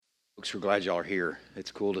Folks, we're glad y'all are here.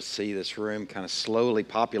 It's cool to see this room kind of slowly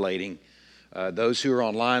populating. Those who are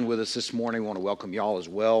online with us this morning, want to welcome y'all as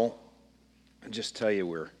well. And just tell you,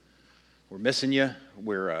 we're missing you.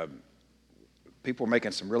 People are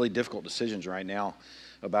making some really difficult decisions right now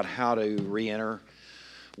about how to re-enter,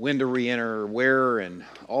 when to re-enter, where, and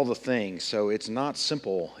all the things. So it's not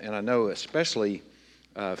simple. And I know especially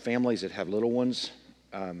families that have little ones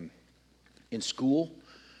in school,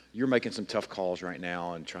 you're making some tough calls right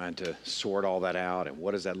now and trying to sort all that out. And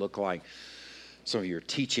what does that look like? Some of you are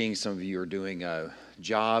teaching, some of you are doing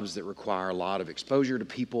jobs that require a lot of exposure to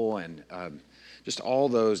people, and just all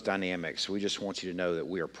those dynamics. We just want you to know that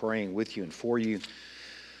we are praying with you and for you.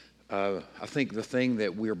 I think the thing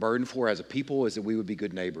that we're burdened for as a people is that we would be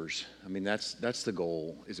good neighbors. I mean, that's the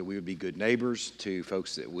goal, is that we would be good neighbors to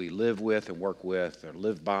folks that we live with and work with or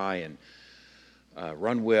live by and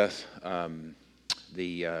run with.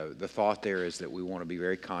 The thought there is that we want to be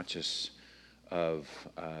very conscious of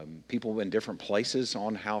people in different places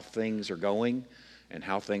on how things are going and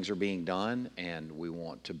how things are being done, and we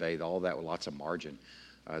want to bathe all that with lots of margin.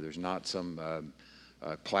 There's not some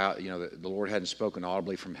cloud, the Lord hadn't spoken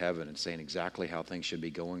audibly from heaven and saying exactly how things should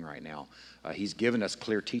be going right now. He's given us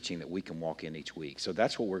clear teaching that we can walk in each week. So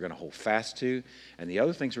that's what we're going to hold fast to, and the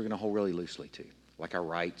other things we're going to hold really loosely to, like our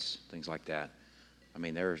rights, things like that. I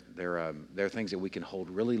mean, there are things that we can hold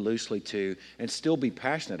really loosely to and still be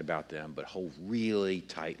passionate about them, but hold really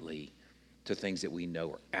tightly to things that we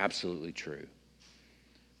know are absolutely true,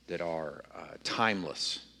 that are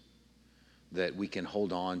timeless, that we can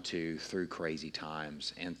hold on to through crazy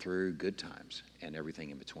times and through good times and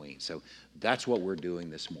everything in between. So that's what we're doing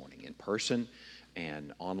this morning, in person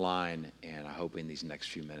and online, and I hope in these next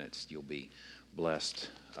few minutes you'll be blessed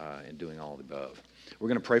in doing all the above. We're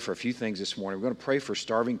going to pray for a few things this morning. We're going to pray for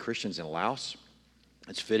starving Christians in Laos.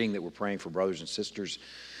 It's fitting that we're praying for brothers and sisters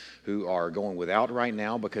who are going without right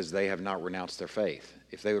now because they have not renounced their faith.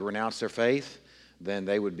 If they would renounce their faith, then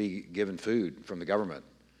they would be given food from the government.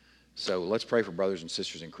 So let's pray for brothers and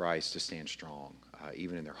sisters in Christ to stand strong,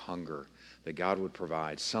 even in their hunger, that God would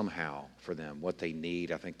provide somehow for them what they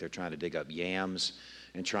need. I think they're trying to dig up yams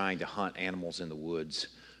and trying to hunt animals in the woods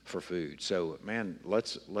for food. So, man,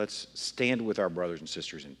 let's stand with our brothers and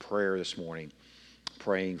sisters in prayer this morning,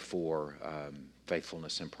 praying for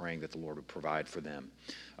faithfulness and praying that the Lord would provide for them.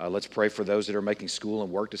 Let's pray for those that are making school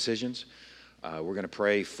and work decisions. We're going to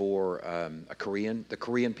pray for the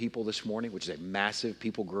Korean people this morning, which is a massive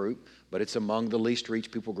people group, but it's among the least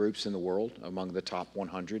reached people groups in the world, among the top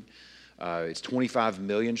 100. It's 25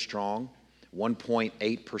 million strong,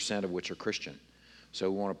 1.8% of which are Christian. So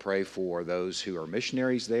we want to pray for those who are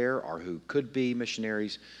missionaries there or who could be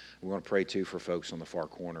missionaries. We want to pray, too, for folks on the far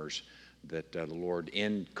corners that the Lord,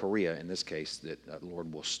 in Korea in this case, that the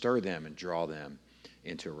Lord will stir them and draw them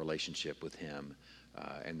into a relationship with Him,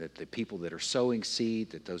 and that the people that are sowing seed,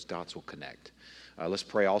 that those dots will connect. Let's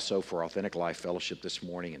pray also for Authentic Life Fellowship this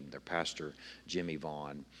morning and their pastor, Jimmy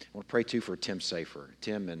Vaughn. I want to pray, too, for Tim Safer.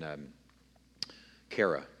 Tim and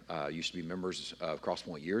Kara used to be members of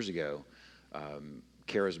Crosspoint years ago.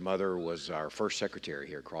 Kara's mother was our first secretary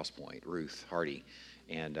here at Crosspoint, Ruth Hardy,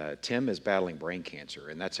 and Tim is battling brain cancer,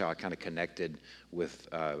 and that's how I kind of connected with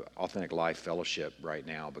Authentic Life Fellowship right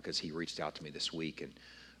now, because he reached out to me this week, and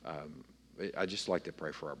I'd just like to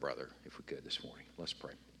pray for our brother, if we could, this morning. Let's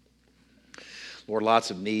pray. Lord,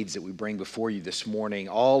 lots of needs that we bring before you this morning,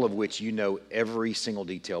 all of which you know every single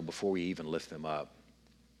detail before we even lift them up.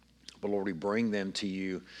 But Lord, we bring them to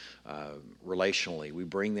you relationally. We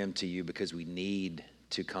bring them to you because we need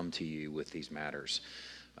to come to you with these matters.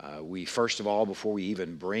 We, first of all, before we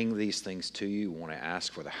even bring these things to you, want to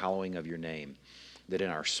ask for the hallowing of your name, that in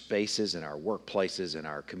our spaces, in our workplaces, in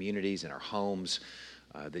our communities, in our homes,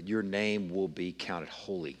 that your name will be counted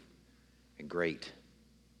holy and great.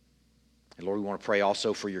 And Lord, we want to pray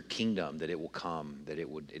also for your kingdom, that it will come, that it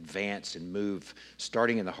would advance and move,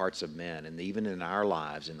 starting in the hearts of men and even in our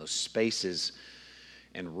lives, in those spaces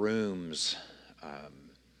and rooms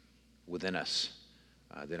within us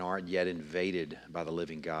that aren't yet invaded by the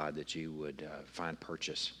living God, that you would find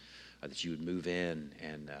purchase, that you would move in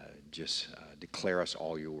and just declare us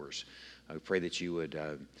all yours. I pray that you would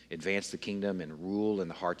advance the kingdom and rule in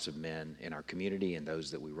the hearts of men in our community and those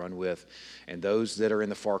that we run with, and those that are in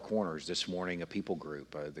the far corners this morning, a people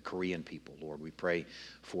group, the Korean people. Lord, we pray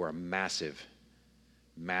for a massive,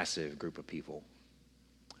 massive group of people,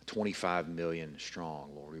 25 million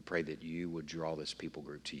strong. Lord, we pray that you would draw this people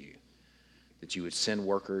group to you, that you would send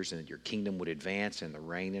workers and that your kingdom would advance and the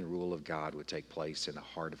reign and rule of God would take place in the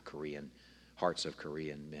hearts of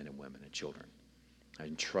Korean men and women and children.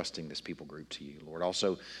 entrusting this people group to you. Lord,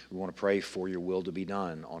 also, we want to pray for your will to be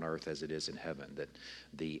done on earth as it is in heaven, that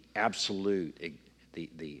the absolute,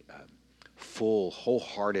 the full,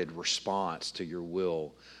 wholehearted response to your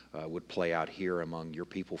will would play out here among your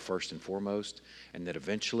people first and foremost, and that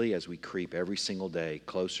eventually, as we creep every single day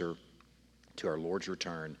closer to our Lord's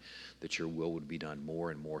return, that your will would be done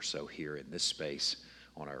more and more so here in this space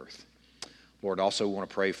on earth. Lord, also we want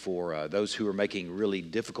to pray for those who are making really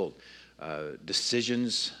difficult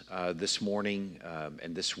decisions this morning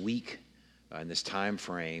and this week in this time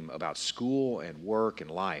frame about school and work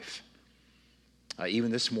and life.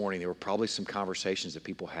 Even this morning, there were probably some conversations that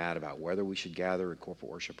people had about whether we should gather in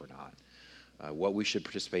corporate worship or not, what we should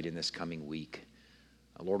participate in this coming week.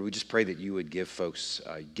 Lord, we just pray that you would give folks,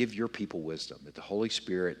 give your people wisdom, that the Holy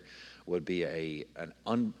Spirit would be an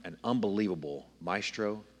unbelievable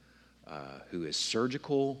maestro who is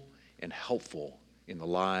surgical and helpful in the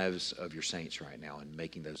lives of your saints right now in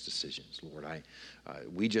making those decisions. Lord,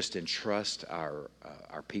 we just entrust our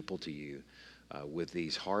people to you with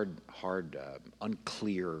these hard,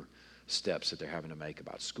 unclear steps that they're having to make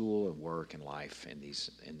about school and work and life in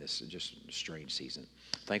this just strange season.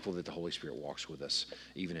 Thankful that the Holy Spirit walks with us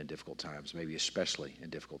even in difficult times, maybe especially in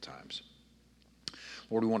difficult times.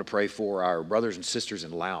 Lord, we want to pray for our brothers and sisters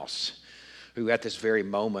in Laos, who at this very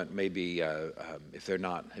moment maybe, if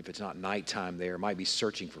it's not nighttime there, might be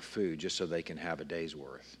searching for food just so they can have a day's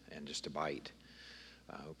worth and just a bite.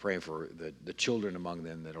 We're praying for the children among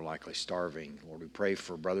them that are likely starving. Lord, we pray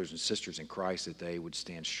for brothers and sisters in Christ that they would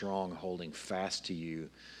stand strong, holding fast to you,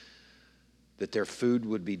 that their food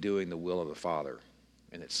would be doing the will of the Father,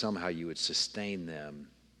 and that somehow you would sustain them.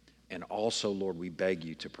 And also, Lord, we beg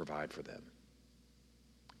you to provide for them.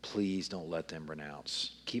 Please don't let them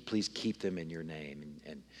renounce. Please keep them in your name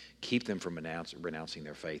and keep them from renouncing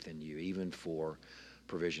their faith in you, even for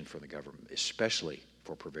provision from the government, especially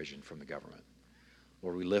for provision from the government.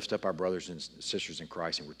 Lord, we lift up our brothers and sisters in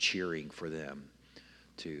Christ, and we're cheering for them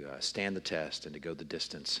to stand the test and to go the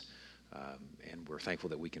distance. And we're thankful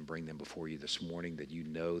that we can bring them before you this morning, that you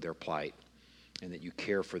know their plight and that you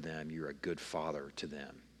care for them. You're a good father to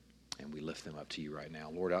them. And we lift them up to you right now.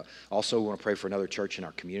 Lord, I also want to pray for another church in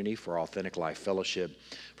our community, for Authentic Life Fellowship,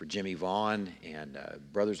 for Jimmy Vaughn and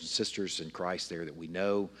brothers and sisters in Christ there that we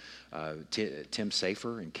know, Tim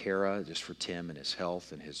Safer and Kara, just for Tim and his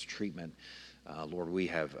health and his treatment. Lord, we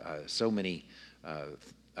have so many,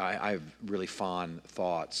 I have really fond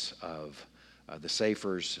thoughts of the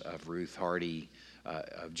Safers, of Ruth Hardy,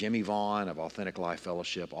 of Jimmy Vaughn, of Authentic Life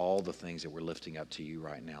Fellowship, all the things that we're lifting up to you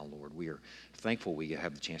right now, Lord. We are thankful we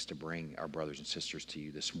have the chance to bring our brothers and sisters to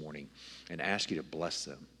you this morning and ask you to bless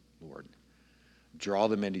them, Lord. Draw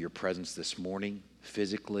them into your presence this morning,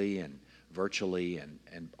 physically and virtually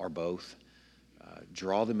or both.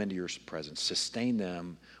 Draw them into your presence. Sustain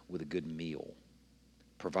them with a good meal.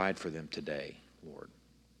 Provide for them today, Lord.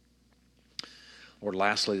 Lord,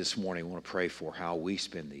 lastly this morning, I want to pray for how we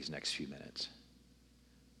spend these next few minutes.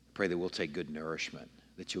 Pray that we'll take good nourishment,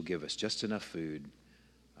 that you'll give us just enough food,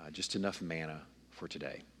 just enough manna for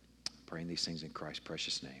today. Praying these things in Christ's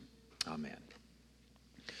precious name. Amen.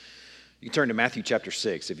 You can turn to Matthew chapter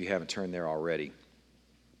 6 if you haven't turned there already.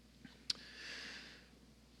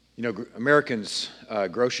 You know, Americans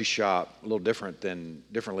grocery shop a little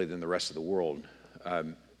differently than the rest of the world. I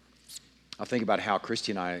think about how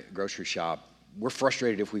Christy and I grocery shop. We're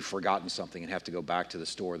frustrated if we've forgotten something and have to go back to the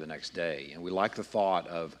store the next day. And we like the thought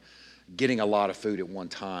of getting a lot of food at one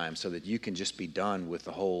time so that you can just be done with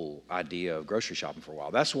the whole idea of grocery shopping for a while.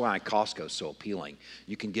 That's why Costco is so appealing.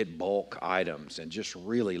 You can get bulk items and just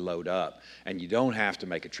really load up, and you don't have to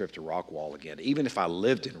make a trip to Rockwall again. Even if I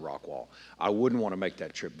lived in Rockwall, I wouldn't want to make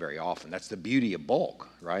that trip very often. That's the beauty of bulk,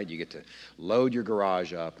 right? You get to load your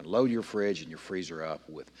garage up and load your fridge and your freezer up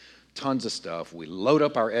with tons of stuff. We load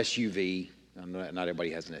up our SUV. Not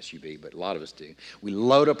everybody has an SUV, but a lot of us do. We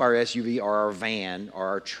load up our SUV or our van or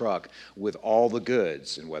our truck with all the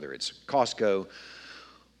goods, and whether it's Costco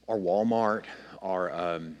or Walmart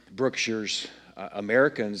or Brookshire's,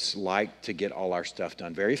 Americans like to get all our stuff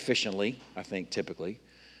done very efficiently, I think, typically,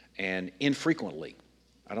 and infrequently.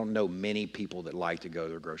 I don't know many people that like to go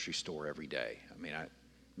to the grocery store every day. I mean,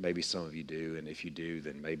 maybe some of you do, and if you do,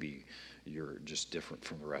 then maybe you're just different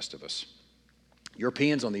from the rest of us.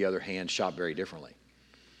 Europeans, on the other hand, shop very differently.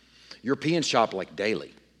 Europeans shop like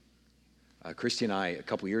daily. Christy and I, a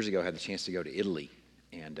couple years ago, had the chance to go to Italy.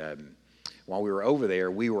 And while we were over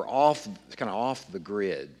there, we were kind of off the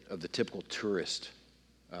grid of the typical tourist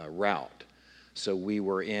route. So we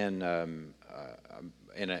were in an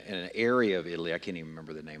area of Italy, I can't even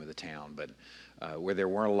remember the name of the town, but where there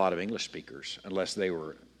weren't a lot of English speakers, unless they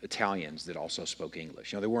were Italians that also spoke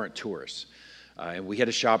English. They weren't tourists. And we had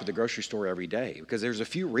to shop at the grocery store every day because there's a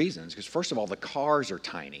few reasons. Because first of all, the cars are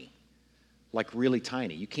tiny, like really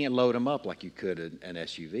tiny. You can't load them up like you could an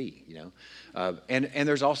SUV, And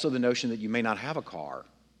there's also the notion that you may not have a car.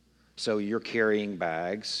 So you're carrying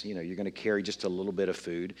bags, you're going to carry just a little bit of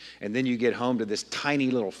food. And then you get home to this tiny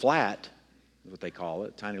little flat, what they call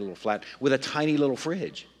it, tiny little flat, with a tiny little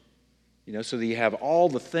fridge. So that you have all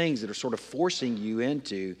the things that are sort of forcing you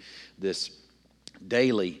into this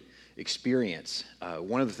daily experience.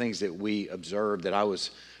 One of the things that we observed that I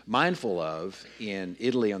was mindful of in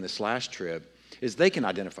Italy on this last trip is they can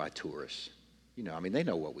identify tourists. They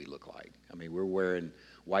know what we look like. We're wearing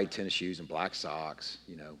white tennis shoes and black socks,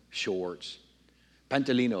 shorts,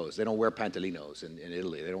 pantalinos. They don't wear pantalinos in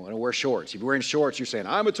Italy. They don't want to wear shorts. If you're wearing shorts, you're saying,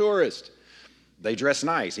 I'm a tourist. They dress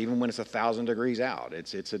nice, even when it's 1,000 degrees out.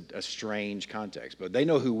 It's a strange context, but they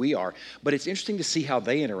know who we are. But it's interesting to see how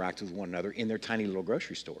they interact with one another in their tiny little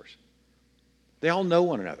grocery stores. They all know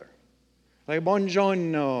one another. Like,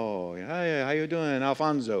 buongiorno, hi, how you doing,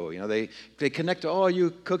 Alfonso? They connect to, oh, you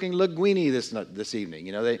cooking linguine this evening?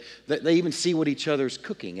 They even see what each other's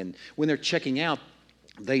cooking. And when they're checking out,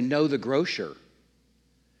 they know the grocer.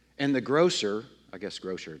 And the grocer, I guess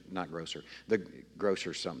grocer, not grocer. The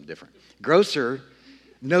grocer's something different. Grocer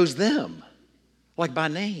knows them, like by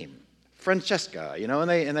name, Francesca. And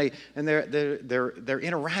they're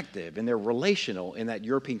interactive and they're relational in that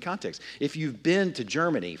European context. If you've been to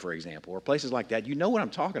Germany, for example, or places like that, you know what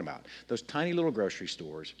I'm talking about. Those tiny little grocery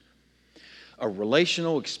stores, a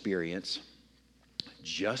relational experience,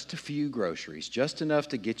 just a few groceries, just enough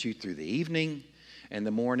to get you through the evening and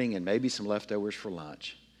the morning, and maybe some leftovers for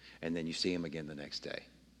lunch. And then you see him again the next day,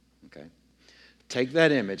 okay? Take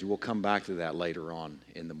that image. We'll come back to that later on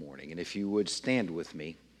in the morning. And if you would stand with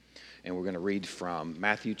me, and we're going to read from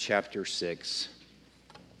Matthew chapter 6,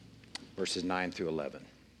 verses 9 through 11.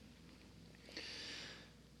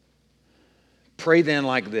 Pray then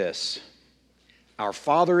like this: Our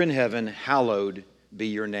Father in heaven, hallowed be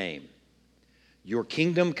your name. Your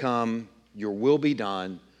kingdom come, your will be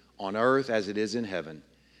done, on earth as it is in heaven.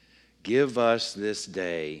 Give us this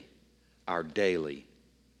day our daily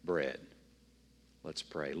bread. Let's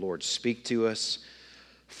pray. Lord, speak to us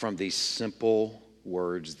from these simple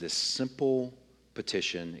words, this simple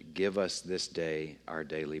petition. Give us this day our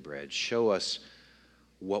daily bread. Show us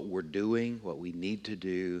what we're doing, what we need to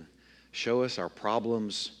do. Show us our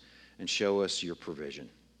problems and show us your provision.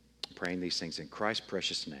 I'm praying these things in Christ's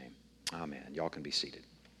precious name. Amen. Y'all can be seated.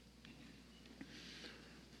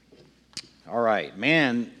 All right.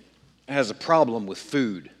 Man has a problem with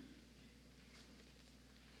food.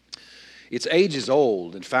 Its age is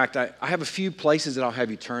old. In fact, I have a few places that I'll have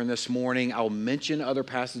you turn this morning. I'll mention other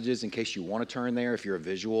passages in case you want to turn there if you're a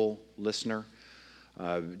visual listener.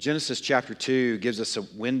 Genesis chapter 2 gives us a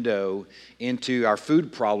window into our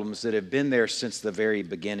food problems that have been there since the very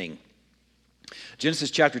beginning. Genesis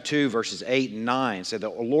chapter 2, verses 8 and 9 said, The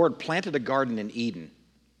Lord planted a garden in Eden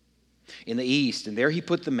in the east, and there he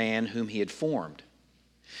put the man whom he had formed.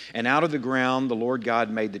 And out of the ground the Lord God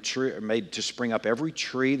made to spring up every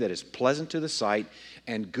tree that is pleasant to the sight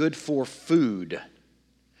and good for food.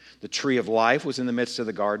 The tree of life was in the midst of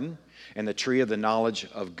the garden, and the tree of the knowledge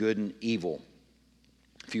of good and evil.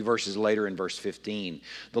 A few verses later in verse 15,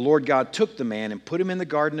 the Lord God took the man and put him in the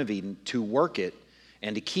Garden of Eden to work it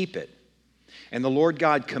and to keep it. And the Lord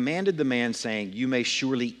God commanded the man, saying, You may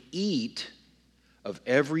surely eat of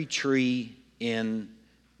every tree in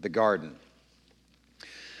the garden.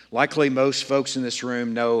 Likely most folks in this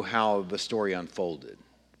room know how the story unfolded,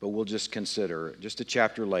 but we'll just consider just a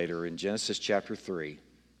chapter later in Genesis chapter 3,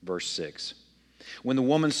 verse 6. When the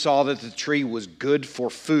woman saw that the tree was good for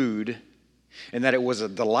food, and that it was a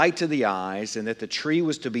delight to the eyes, and that the tree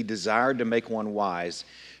was to be desired to make one wise,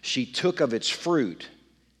 she took of its fruit,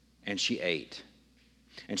 and she ate.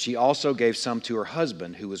 And she also gave some to her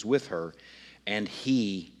husband who was with her, and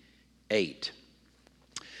he ate.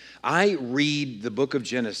 I read the book of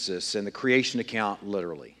Genesis and the creation account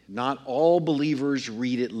literally. Not all believers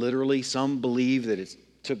read it literally. Some believe that it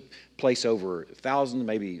took place over thousands,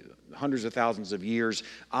 maybe hundreds of thousands of years.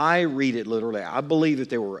 I read it literally. I believe that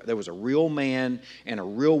there was a real man and a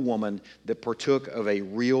real woman that partook of a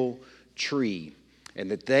real tree,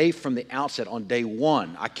 and that they, from the outset, on day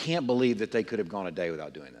one, I can't believe that they could have gone a day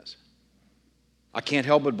without doing this. I can't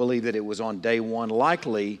help but believe that it was on day one,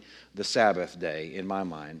 likely the Sabbath day in my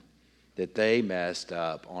mind, that they messed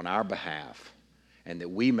up on our behalf, and that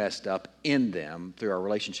we messed up in them through our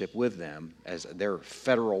relationship with them as their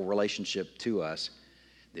federal relationship to us,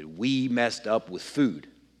 that we messed up with food.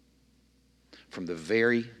 from the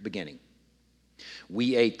very beginning.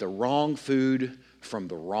 We ate the wrong food from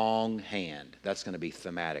the wrong hand. That's going to be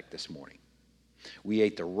thematic this morning. We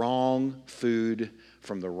ate the wrong food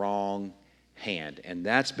from the wrong hand. And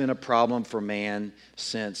that's been a problem for man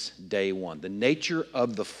since day one. The nature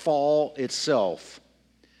of the fall itself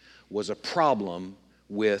was a problem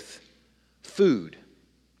with food.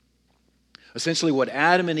 Essentially, what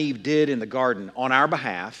Adam and Eve did in the garden on our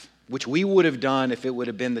behalf, which we would have done if it would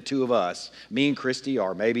have been the two of us, me and Christy,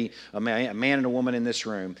 or maybe a man and a woman in this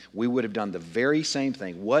room, we would have done the very same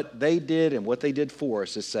thing. What they did and what they did for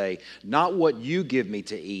us is say, not what you give me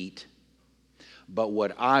to eat, but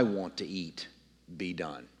what I want to eat be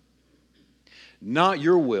done. Not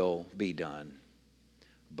your will be done,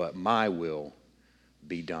 but my will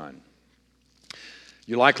be done.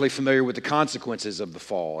 You're likely familiar with the consequences of the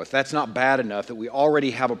fall. If that's not bad enough, that we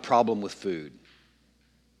already have a problem with food,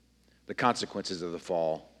 the consequences of the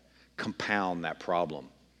fall compound that problem.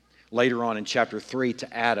 Later on in chapter 3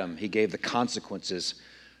 to Adam, he gave the consequences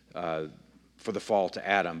for the fall to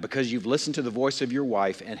Adam. Because you've listened to the voice of your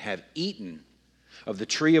wife and have eaten of the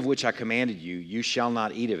tree of which I commanded you, you shall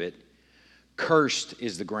not eat of it. Cursed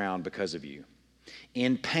is the ground because of you.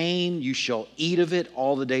 In pain you shall eat of it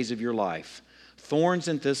all the days of your life. Thorns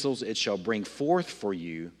and thistles it shall bring forth for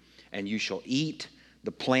you, and you shall eat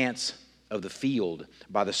the plants of the field.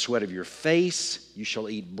 By the sweat of your face you shall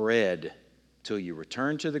eat bread till you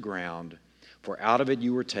return to the ground, for out of it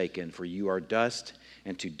you were taken, for you are dust,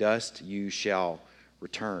 and to dust you shall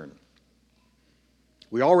return.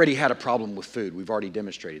 We already had a problem with food. We've already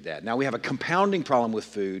demonstrated that. Now we have a compounding problem with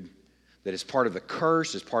food that is part of the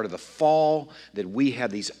curse, is part of the fall, that we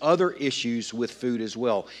have these other issues with food as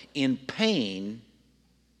well. In pain,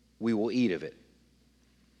 we will eat of it.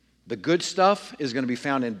 The good stuff is going to be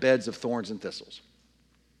found in beds of thorns and thistles.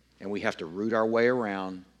 And we have to root our way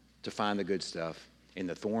around to find the good stuff in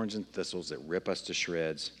the thorns and thistles that rip us to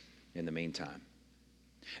shreds in the meantime.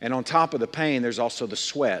 And on top of the pain, there's also the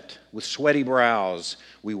sweat. With sweaty brows,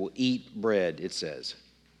 we will eat bread, it says.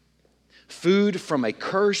 Food from a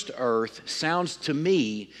cursed earth sounds to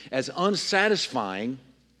me as unsatisfying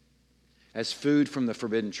as food from the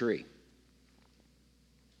forbidden tree.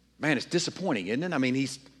 Man, it's disappointing, isn't it? I mean,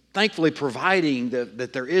 he's thankfully providing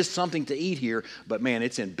that there is something to eat here, but man,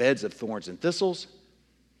 it's in beds of thorns and thistles.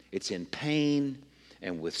 It's in pain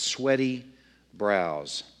and with sweaty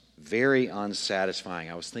brows. Very unsatisfying.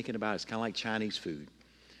 I was thinking about it. It's kind of like Chinese food.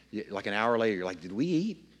 Like an hour later, you're like, did we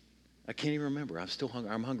eat? I can't even remember. I'm still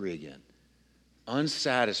hungry. I'm hungry again.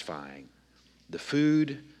 Unsatisfying. The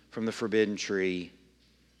food from the forbidden tree,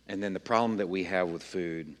 and then the problem that we have with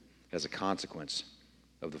food as a consequence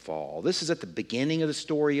of the fall. This is at the beginning of the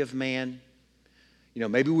story of man. You know,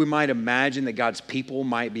 maybe we might imagine that God's people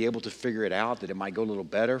might be able to figure it out, that it might go a little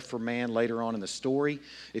better for man later on in the story.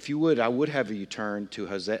 If you would, I would have you turn to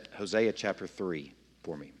Hosea chapter 3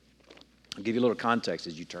 for me. I'll give you a little context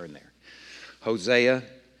as you turn there. Hosea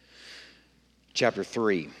chapter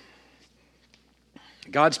 3.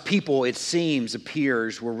 God's people, it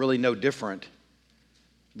appears, were really no different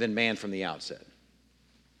than man from the outset.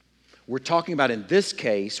 We're talking about in this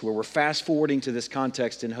case, where we're fast forwarding to this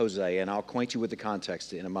context in Hosea, and I'll acquaint you with the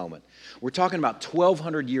context in a moment. We're talking about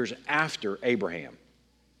 1,200 years after Abraham,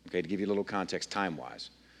 okay, to give you a little context time-wise.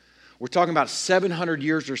 We're talking about 700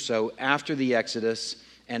 years or so after the Exodus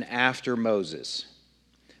and after Moses.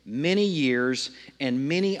 Many years and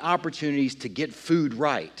many opportunities to get food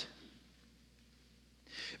right.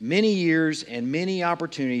 Many years and many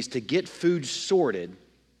opportunities to get food sorted.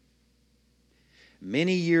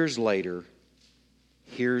 Many years later,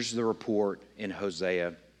 here's the report in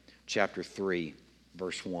Hosea chapter 3,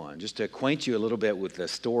 verse 1. Just to acquaint you a little bit with the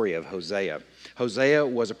story of Hosea. Hosea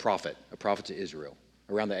was a prophet to Israel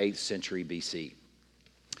around the 8th century BC.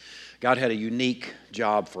 God had a unique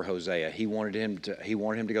job for Hosea. He wanted him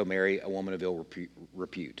to go marry a woman of ill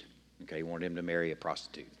repute. Okay, he wanted him to marry a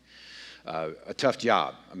prostitute. A tough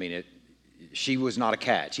job. I mean, she was not a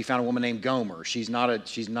catch. He found a woman named Gomer. She's not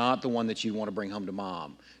the one that you want to bring home to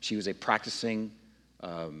mom. She was a practicing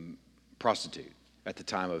prostitute at the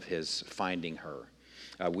time of his finding her.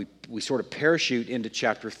 We sort of parachute into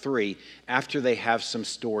chapter 3 after they have some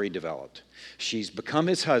story developed. She's become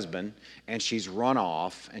his husband, and she's run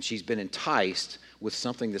off, and she's been enticed with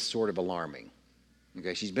something that's sort of alarming.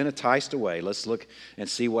 Okay, she's been enticed away. Let's look and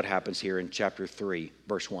see what happens here in chapter 3,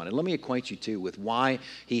 verse 1. And let me acquaint you, too, with why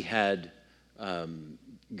he had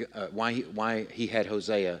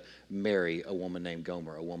Hosea marry a woman named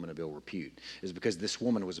Gomer, a woman of ill repute, is because this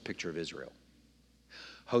woman was a picture of Israel.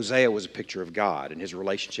 Hosea was a picture of God and his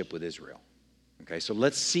relationship with Israel. Okay, so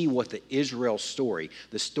let's see what the Israel story,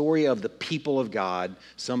 the story of the people of God,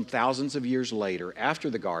 some thousands of years later, after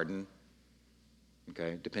the garden,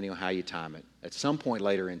 okay, depending on how you time it, at some point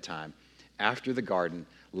later in time, after the garden,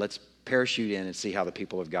 let's parachute in and see how the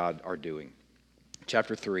people of God are doing.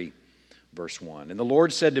 Chapter 3, verse 1. And the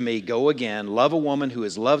Lord said to me, go again, love a woman who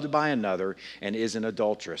is loved by another and is an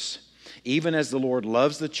adulteress, even as the Lord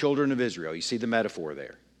loves the children of Israel. You see the metaphor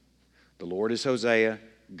there. The Lord is Hosea,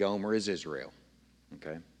 Gomer is Israel.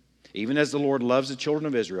 Okay? Even as the Lord loves the children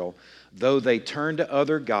of Israel, though they turn to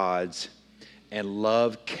other gods and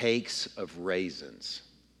love cakes of raisins.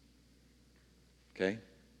 Okay?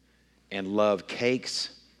 And love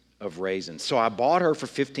cakes of raisins. So I bought her for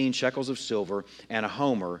 15 shekels of silver and a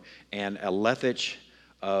homer and a lethech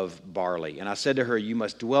of barley. And I said to her, you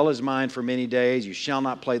must dwell as mine for many days. You shall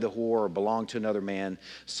not play the whore or belong to another man.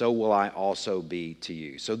 So will I also be to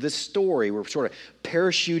you. So this story, we're sort of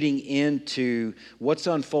parachuting into what's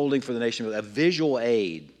unfolding for the nation, a visual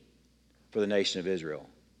aid for the nation of Israel,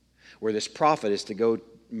 where this prophet is to go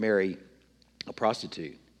marry a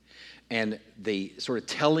prostitute. And the sort of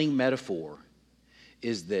telling metaphor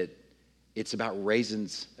is that it's about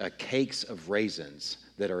raisins, cakes of raisins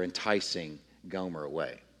that are enticing Gomer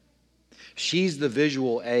away. She's the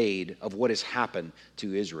visual aid of what has happened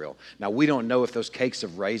to Israel. Now, we don't know if those cakes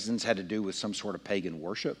of raisins had to do with some sort of pagan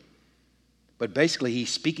worship, but basically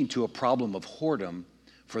he's speaking to a problem of whoredom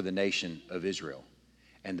for the nation of Israel.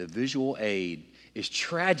 And the visual aid is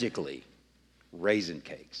tragically raisin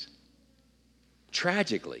cakes.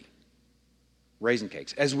 Tragically raisin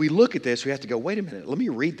cakes. As we look at this, we have to go, wait a minute, let me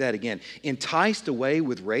read that again. Enticed away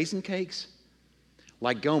with raisin cakes?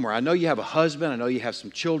 Like Gomer, I know you have a husband, I know you have some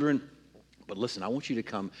children, but listen, I want you to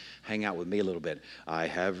come hang out with me a little bit. I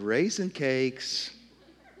have raisin cakes.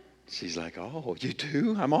 She's like, oh, you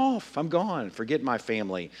do? I'm off. I'm gone. Forget my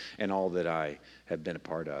family and all that I have been a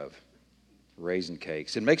part of. Raisin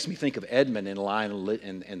cakes. It makes me think of Edmund in Lion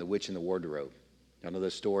and the Witch in the Wardrobe. Y'all know the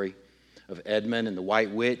story of Edmund and the White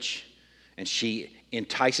Witch? And she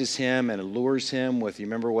entices him and allures him with, you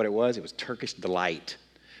remember what it was? It was Turkish delight,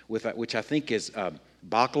 which I think is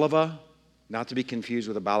baklava, not to be confused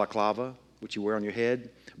with a balaclava, which you wear on your head.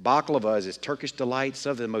 Baklava is this Turkish delight,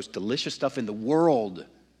 some of the most delicious stuff in the world.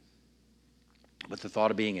 But the thought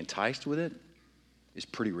of being enticed with it is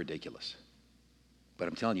pretty ridiculous. But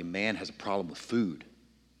I'm telling you, man has a problem with food.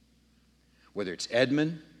 Whether it's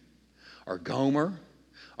Edmund or Gomer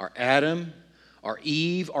or Adam or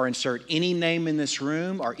Eve, or insert any name in this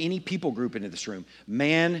room, or any people group into this room,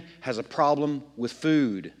 man has a problem with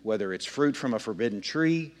food, whether it's fruit from a forbidden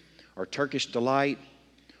tree, or Turkish delight,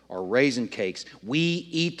 or raisin cakes. We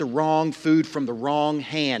eat the wrong food from the wrong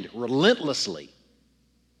hand, relentlessly.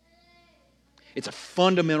 It's a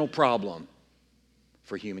fundamental problem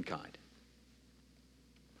for humankind.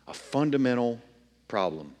 A fundamental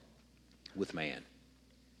problem with man.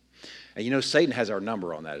 And you know, Satan has our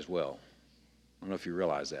number on that as well. I don't know if you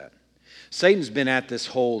realize that. Satan's been at this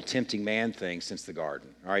whole tempting man thing since the garden.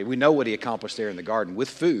 All right, we know what he accomplished there in the garden with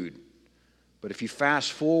food. But if you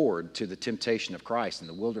fast forward to the temptation of Christ in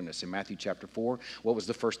the wilderness in Matthew chapter 4, what was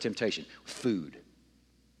the first temptation? Food.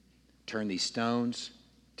 Turn these stones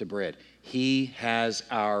to bread. He has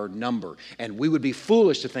our number. And we would be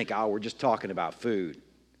foolish to think, oh, we're just talking about food.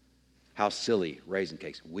 How silly, raisin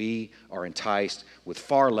cakes. We are enticed with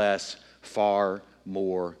far less, far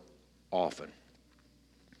more often.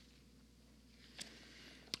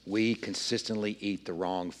 We consistently eat the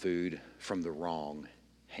wrong food from the wrong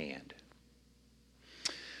hand.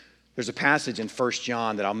 There's a passage in 1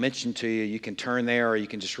 John that I'll mention to you. You can turn there, or you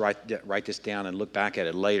can just write this down and look back at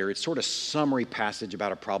it later. It's sort of a summary passage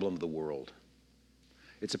about a problem of the world.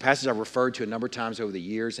 It's a passage I've referred to a number of times over the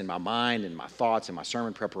years in my mind and my thoughts and my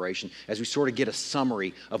sermon preparation as we sort of get a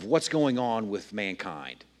summary of what's going on with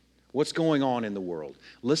mankind, what's going on in the world.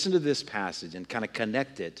 Listen to this passage and kind of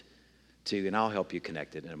connect it to, and I'll help you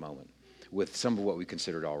connect it in a moment, with some of what we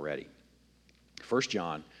considered already. 1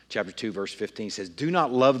 John chapter 2, verse 15 says, do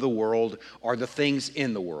not love the world or the things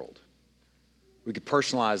in the world. We could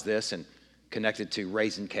personalize this and connect it to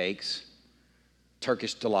raisin cakes,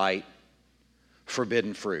 Turkish delight,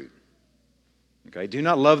 forbidden fruit. Okay, do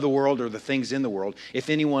not love the world or the things in the world.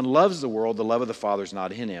 If anyone loves the world, the love of the Father is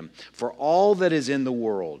not in him. For all that is in the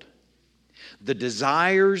world, the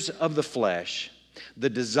desires of the flesh, the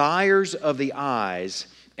desires of the eyes,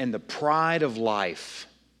 and the pride of life,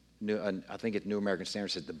 I think at New American Standard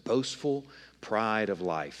says, the boastful pride of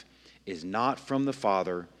life is not from the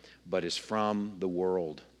Father, but is from the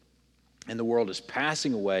world. And the world is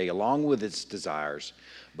passing away along with its desires,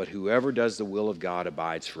 but whoever does the will of God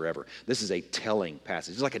abides forever. This is a telling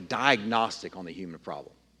passage. It's like a diagnostic on the human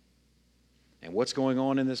problem. And what's going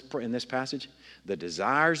on in this passage? The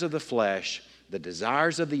desires of the flesh, the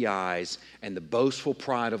desires of the eyes, and the boastful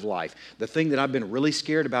pride of life. The thing that I've been really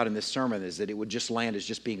scared about in this sermon is that it would just land as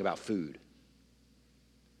just being about food.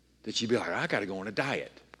 That you'd be like, I got to go on a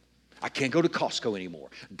diet. I can't go to Costco anymore.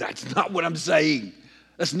 That's not what I'm saying.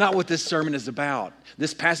 That's not what this sermon is about.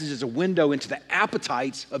 This passage is a window into the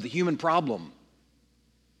appetites of the human problem.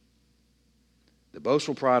 The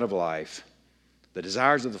boastful pride of life, the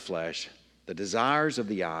desires of the flesh, the desires of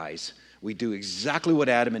the eyes. We do exactly what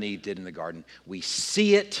Adam and Eve did in the garden. We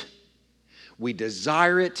see it, we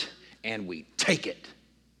desire it, and we take it.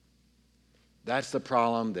 That's the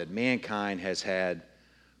problem that mankind has had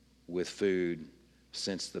with food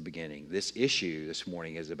since the beginning. This issue this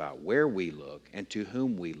morning is about where we look and to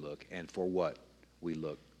whom we look and for what we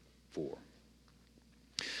look for.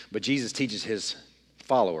 But Jesus teaches his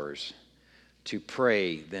followers to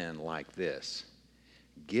pray then like this: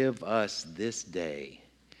 give us this day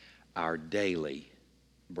our daily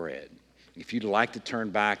bread. If you'd like to turn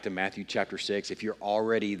back to Matthew chapter 6, if you're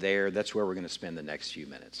already there, that's where we're going to spend the next few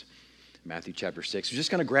minutes. Matthew chapter 6. We're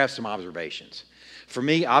just going to grab some observations. For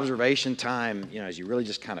me, observation time, as you really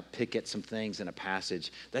just kind of pick at some things in a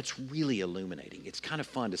passage, that's really illuminating. It's kind of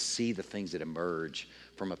fun to see the things that emerge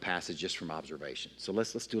from a passage just from observation. So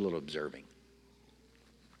let's do a little observing.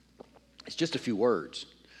 It's just a few words.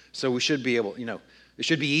 So we should be able, it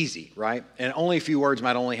should be easy, right? And only a few words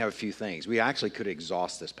might only have a few things. We actually could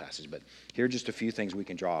exhaust this passage, but here are just a few things we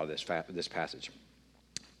can draw out of this passage.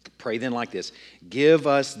 Pray then like this: give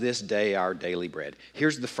us this day our daily bread.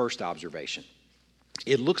 Here's the first observation.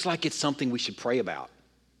 It looks like it's something we should pray about.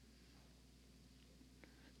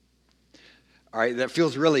 All right, that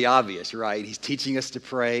feels really obvious, right? He's teaching us to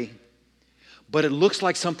pray, but it looks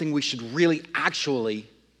like something we should really actually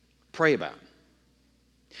pray about.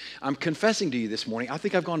 I'm confessing to you this morning, I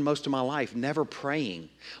think I've gone most of my life never praying,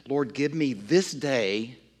 Lord, give me this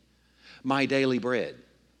day my daily bread.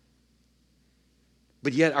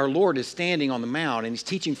 But yet our Lord is standing on the mount and he's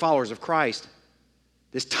teaching followers of Christ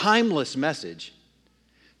this timeless message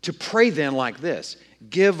to pray then like this: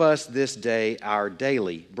 give us this day our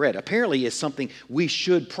daily bread. Apparently it's something we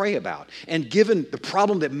should pray about. And given the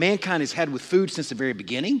problem that mankind has had with food since the very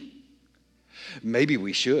beginning, maybe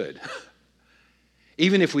we should.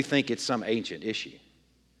 Even if we think it's some ancient issue.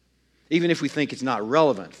 Even if we think it's not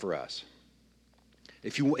relevant for us.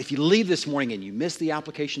 If you leave this morning and you miss the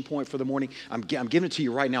application point for the morning, I'm giving it to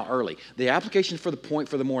you right now early. The application for the point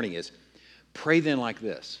for the morning is, pray then like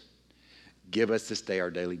this: give us this day our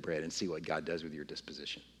daily bread, and see what God does with your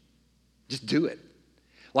disposition. Just do it.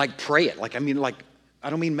 Like pray it. I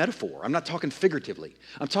don't mean metaphor. I'm not talking figuratively.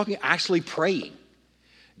 I'm talking actually praying.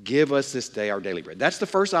 Give us this day our daily bread. That's the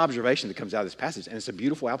first observation that comes out of this passage, and it's a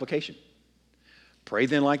beautiful application. Pray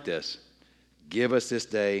then like this: give us this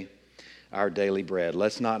day our daily bread.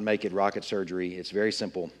 Let's not make it rocket surgery. It's very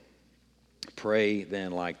simple. Pray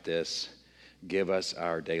then like this: give us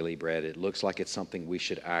our daily bread. It looks like it's something we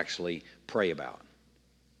should actually pray about.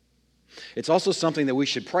 It's also something that we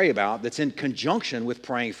should pray about that's in conjunction with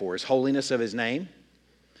praying for His holiness of His name,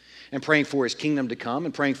 and praying for His kingdom to come,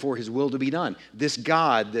 and praying for His will to be done. This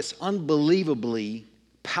God, this unbelievably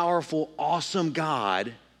powerful, awesome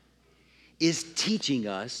God, is teaching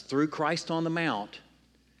us through Christ on the Mount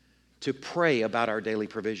to pray about our daily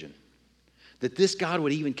provision. That this God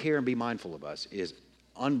would even care and be mindful of us is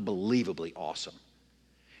unbelievably awesome.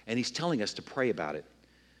 And He's telling us to pray about it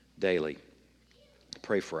daily.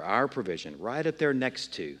 Pray for our provision right up there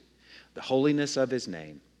next to the holiness of His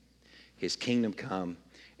name, His kingdom come,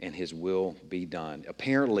 and His will be done.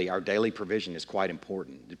 Apparently, our daily provision is quite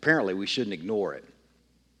important. Apparently, we shouldn't ignore it.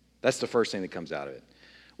 That's the first thing that comes out of it.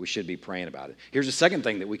 We should be praying about it. Here's the second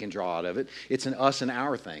thing that we can draw out of it. It's an us and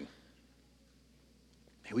our thing.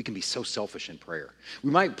 We can be so selfish in prayer. We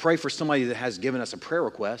might pray for somebody that has given us a prayer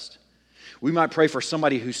request. We might pray for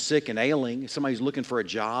somebody who's sick and ailing, somebody who's looking for a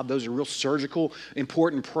job. Those are real surgical,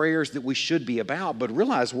 important prayers that we should be about. But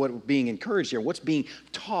realize what's being encouraged here, what's being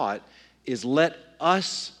taught is let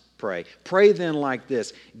us pray. Pray then like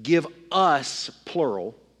this: give us,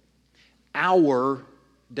 plural, our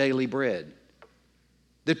daily bread.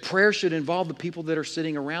 That prayer should involve the people that are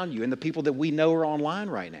sitting around you and the people that we know are online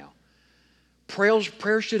right now.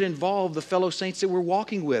 Prayer should involve the fellow saints that we're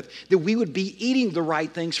walking with, that we would be eating the right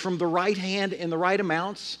things from the right hand in the right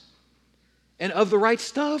amounts and of the right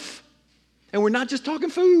stuff. And we're not just talking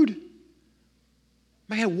food.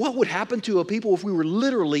 Man, what would happen to a people if we were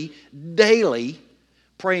literally daily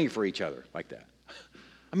praying for each other like that?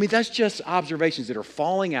 I mean, that's just observations that are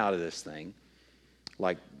falling out of this thing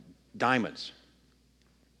like diamonds.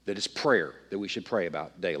 That is prayer that we should pray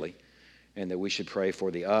about daily, and that we should pray for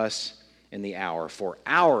the us and the our, for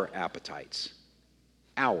our appetites,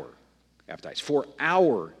 for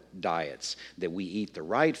our diets, that we eat the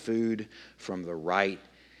right food from the right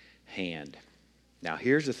hand. Now,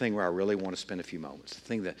 here's the thing where I really want to spend a few moments. The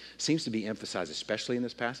thing that seems to be emphasized, especially in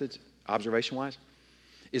this passage, observation-wise,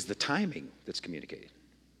 is the timing that's communicated.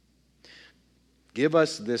 Give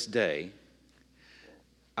us this day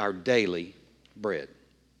our daily bread.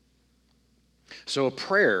 So a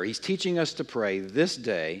prayer, he's teaching us to pray this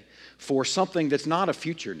day for something that's not a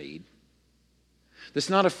future need. That's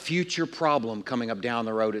not a future problem coming up down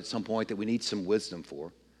the road at some point that we need some wisdom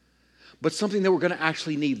for. But something that we're going to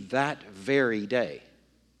actually need that very day.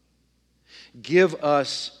 Give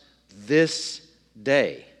us this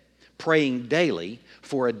day. Praying daily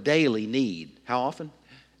for a daily need. How often?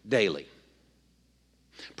 Daily.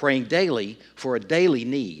 Praying daily for a daily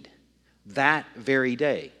need that very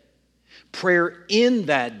day. Prayer in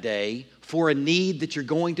that day for a need that you're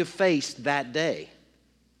going to face that day.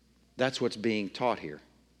 That's what's being taught here.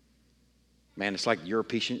 Man, it's like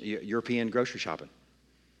European grocery shopping.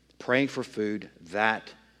 Praying for food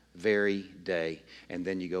that very day. And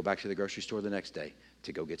then you go back to the grocery store the next day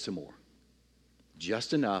to go get some more.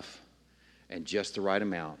 Just enough and just the right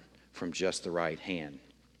amount from just the right hand.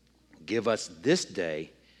 Give us this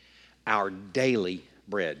day our daily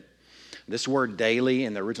bread. This word daily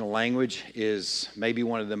in the original language is maybe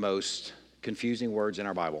one of the most confusing words in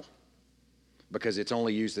our Bible because it's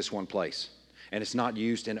only used this one place, and it's not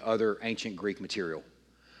used in other ancient Greek material.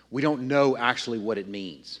 We don't know actually what it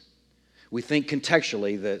means. We think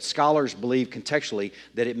contextually, the scholars believe contextually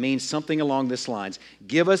that it means something along this lines.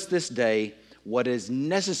 Give us this day what is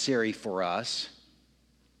necessary for us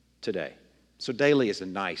today. So daily is a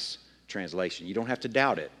nice translation. You don't have to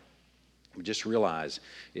doubt it. We just realize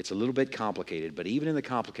it's a little bit complicated, but even in the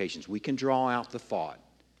complications, we can draw out the thought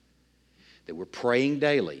that we're praying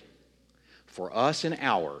daily for us and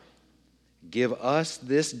our. Give us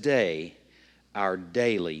this day our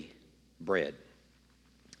daily bread.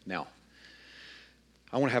 Now,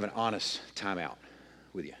 I want to have an honest time out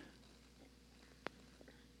with you.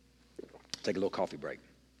 Take a little coffee break.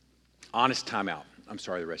 Honest time out. I'm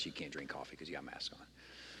sorry the rest of you can't drink coffee because you got masks on.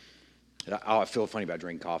 I feel funny about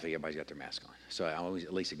drinking coffee. Everybody's got their mask on. So I'll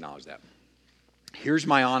at least acknowledge that. Here's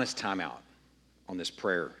my honest time out on this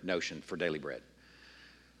prayer notion for daily bread.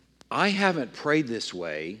 I haven't prayed this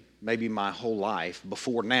way maybe my whole life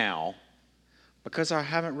before now because I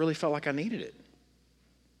haven't really felt like I needed it.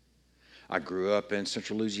 I grew up in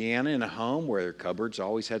central Louisiana in a home where cupboards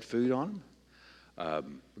always had food on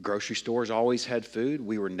them. Grocery stores always had food.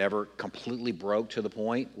 We were never completely broke to the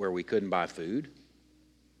point where we couldn't buy food.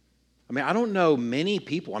 I mean, I don't know many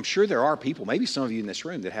people. I'm sure there are people, maybe some of you in this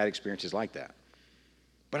room, that had experiences like that.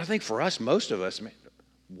 But I think for us, most of us,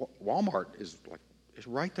 Walmart is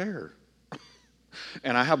right there.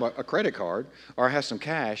 And I have a credit card, or I have some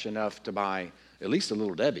cash enough to buy at least a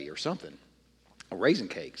Little Debbie or something. A raisin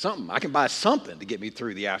cake, something. I can buy something to get me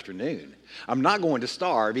through the afternoon. I'm not going to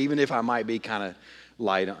starve, even if I might be kind of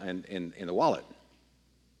light in the wallet.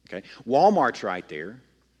 Okay, Walmart's right there.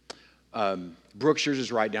 Brookshire's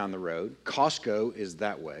is right down the road. Costco is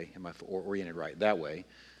that way. Am I oriented right? That way.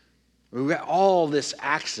 We've got all this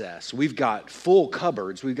access. We've got full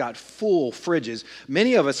cupboards. We've got full fridges.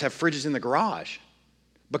 Many of us have fridges in the garage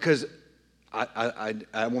because I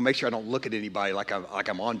want to make sure I don't look at anybody like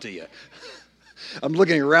I'm on to you. I'm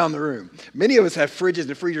looking around the room. Many of us have fridges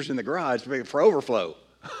and freezers in the garage for overflow.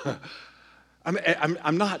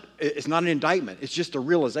 I'm not, it's not an indictment. It's just a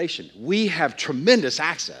realization. We have tremendous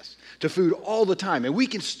access to food all the time, and we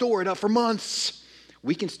can store it up for months.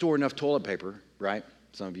 We can store enough toilet paper, right?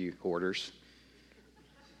 Some of you hoarders.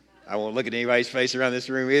 I won't look at anybody's face around this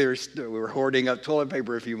room either. We were hoarding up toilet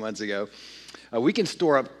paper a few months ago. We can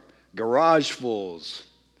store up garage fulls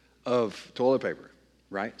of toilet paper,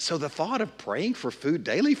 right? So the thought of praying for food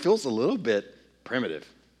daily feels a little bit primitive.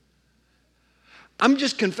 I'm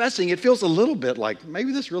just confessing it feels a little bit like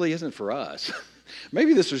maybe this really isn't for us.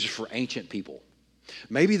 Maybe this was just for ancient people.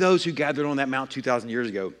 Maybe those who gathered on that mount 2,000 years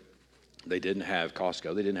ago, they didn't have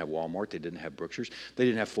Costco, they didn't have Walmart, they didn't have Brookshire's, they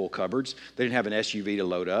didn't have full cupboards, they didn't have an SUV to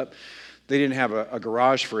load up, they didn't have a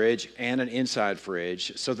garage fridge and an inside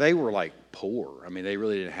fridge, so they were like poor. I mean, they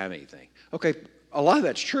really didn't have anything. Okay, a lot of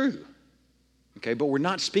that's true, okay, but we're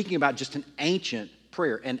not speaking about just an ancient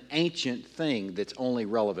prayer, an ancient thing that's only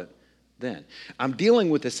relevant then. I'm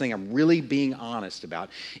dealing with this thing I'm really being honest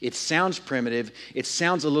about. It sounds primitive, it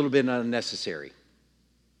sounds a little bit unnecessary.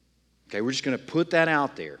 Okay, we're just going to put that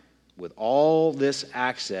out there with all this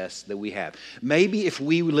access that we have. Maybe if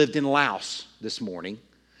we lived in Laos this morning,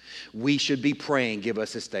 we should be praying, give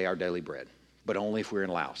us this day our daily bread. But only if we're in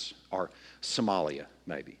Laos or Somalia,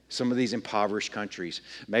 maybe. Some of these impoverished countries.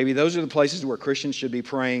 Maybe those are the places where Christians should be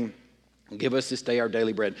praying, give us this day our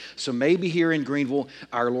daily bread. So maybe here in Greenville,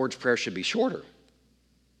 our Lord's Prayer should be shorter.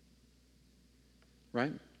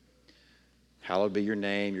 Right? Hallowed be your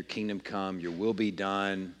name, your kingdom come, your will be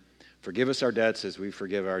done. Forgive us our debts as we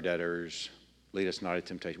forgive our debtors. Lead us not into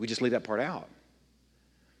temptation. We just leave that part out.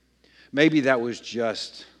 Maybe that was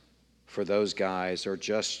just for those guys or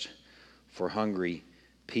just for hungry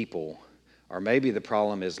people. Or maybe the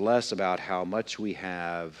problem is less about how much we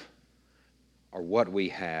have or what we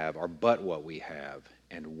have or but what we have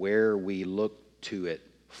and where we look to it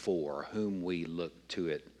for, whom we look to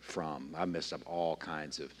it from. I messed up all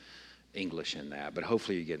kinds of English in that, but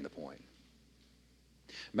hopefully you're getting the point.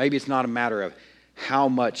 Maybe it's not a matter of how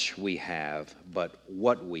much we have, but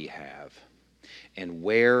what we have, and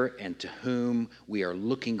where and to whom we are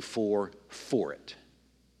looking for it.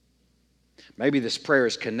 Maybe this prayer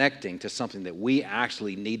is connecting to something that we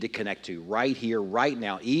actually need to connect to right here, right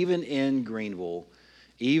now, even in Greenville,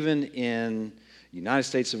 even in the United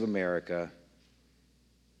States of America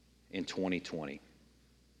in 2020.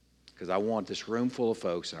 Because I want this room full of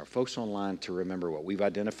folks and our folks online to remember what we've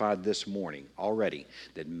identified this morning already,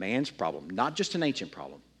 that man's problem, not just an ancient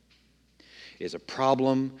problem, is a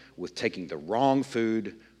problem with taking the wrong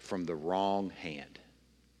food from the wrong hand.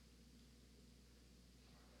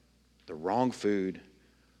 The wrong food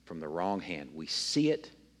from the wrong hand. We see it,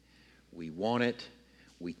 we want it,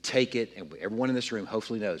 we take it, and everyone in this room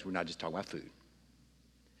hopefully knows we're not just talking about food.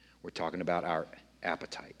 We're talking about our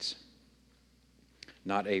appetites.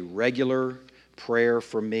 Not a regular prayer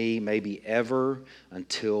for me, maybe ever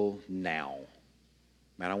until now.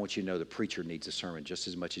 Man, I want you to know the preacher needs a sermon just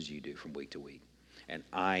as much as you do from week to week. And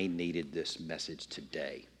I needed this message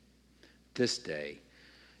today, this day,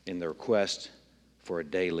 in the request for a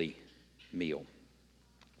daily meal.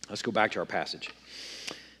 Let's go back to our passage.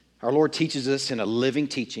 Our Lord teaches us in a living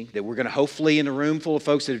teaching that we're going to hopefully, in a room full of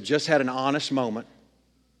folks that have just had an honest moment,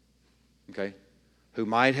 okay, who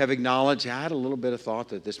might have acknowledged, I had a little bit of thought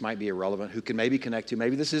that this might be irrelevant, who can maybe connect to,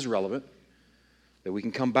 maybe this is relevant, that we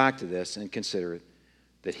can come back to this and consider it,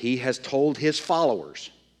 that he has told his followers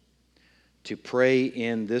to pray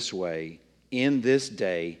in this way, in this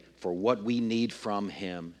day, for what we need from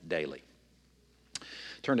him daily.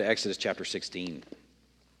 Turn to Exodus chapter 16.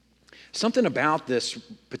 Something about this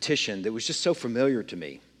petition that was just so familiar to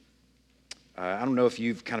me. I don't know if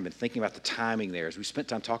you've kind of been thinking about the timing there, as we spent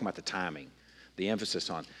time talking about the timing. The emphasis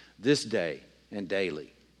on this day and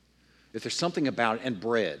daily. If there's something about it, and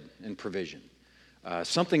bread and provision,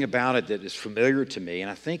 something about it that is familiar to me, and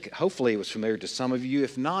I think hopefully it was familiar to some of you.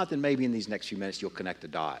 If not, then maybe in these next few minutes you'll connect the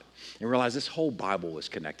dot and realize this whole Bible is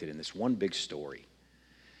connected in this one big story.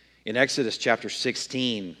 In Exodus chapter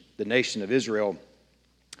 16, the nation of Israel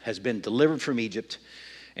has been delivered from Egypt.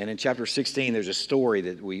 And in chapter 16, there's a story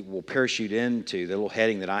that we will parachute into, the little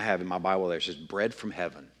heading that I have in my Bible there. It says, bread from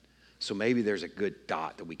heaven. So maybe there's a good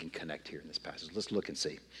dot that we can connect here in this passage. Let's look and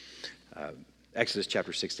see. Exodus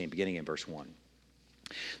chapter 16, beginning in verse 1.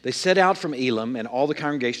 They set out from Elim, and all the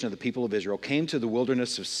congregation of the people of Israel came to the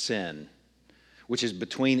wilderness of Sin, which is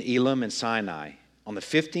between Elim and Sinai, on the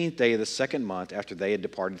 15th day of the second month after they had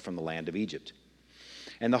departed from the land of Egypt.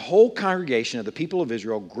 And the whole congregation of the people of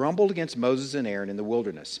Israel grumbled against Moses and Aaron in the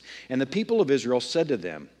wilderness. And the people of Israel said to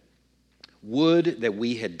them, would that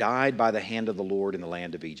we had died by the hand of the Lord in the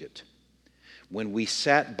land of Egypt, when we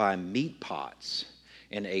sat by meat pots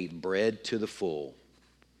and ate bread to the full.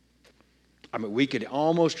 I mean, we could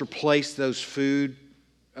almost replace those food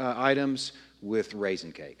items with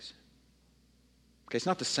raisin cakes. Okay, it's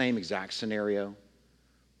not the same exact scenario,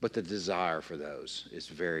 but the desire for those is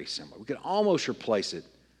very similar. We could almost replace it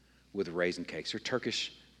with raisin cakes or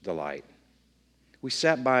Turkish delight. We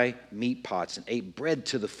sat by meat pots and ate bread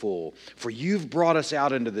to the full, for you've brought us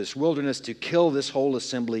out into this wilderness to kill this whole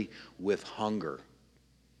assembly with hunger.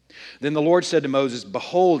 Then the Lord said to Moses,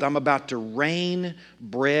 behold, I'm about to rain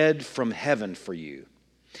bread from heaven for you,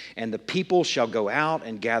 and the people shall go out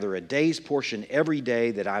and gather a day's portion every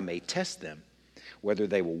day, that I may test them, whether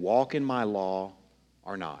they will walk in my law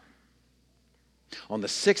or not. On the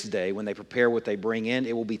sixth day, when they prepare what they bring in,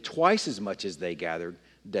 it will be twice as much as they gathered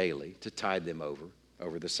daily to tide them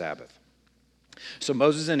over the Sabbath. So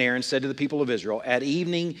Moses and Aaron said to the people of Israel, at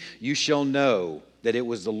evening you shall know that it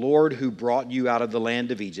was the Lord who brought you out of the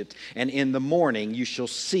land of Egypt, and in the morning you shall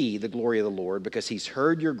see the glory of the Lord, because he's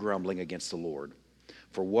heard your grumbling against the Lord.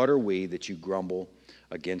 For what are we that you grumble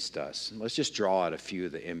against us. Let's just draw out a few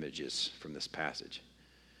of the images from this passage.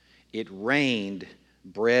 It rained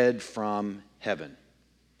bread from heaven.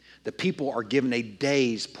 The people are given a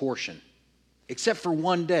day's portion, except for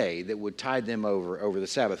one day that would tide them over the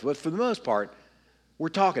Sabbath. But for the most part, we're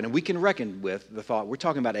talking, and we can reckon with the thought, we're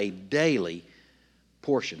talking about a daily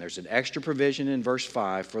portion. There's an extra provision in verse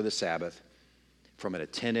 5 for the Sabbath from an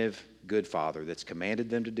attentive, good Father that's commanded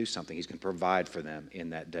them to do something. He's going to provide for them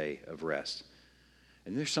in that day of rest.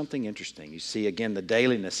 And there's something interesting. You see, again, the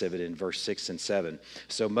dailiness of it in verse 6 and 7.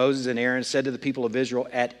 So Moses and Aaron said to the people of Israel,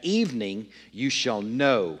 "At evening you shall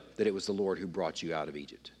know that it was the Lord who brought you out of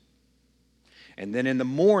Egypt. And then in the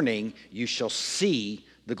morning you shall see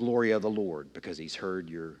the glory of the Lord, because he's heard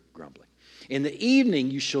your grumbling. In the evening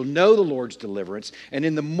you shall know the Lord's deliverance, and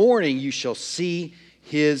in the morning you shall see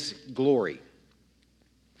his glory."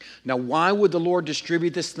 Now, why would the Lord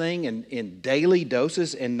distribute this thing in daily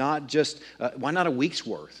doses and not just, why not a week's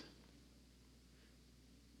worth?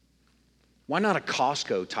 Why not a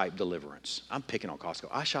Costco type deliverance? I'm picking on Costco.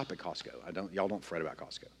 I shop at Costco. Y'all don't fret about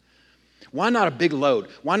Costco. Why not a big load?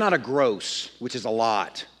 Why not a gross, which is a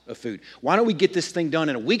lot of food? Why don't we get this thing done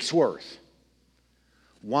in a week's worth?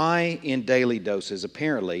 Why in daily doses?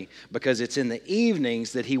 Apparently, because it's in the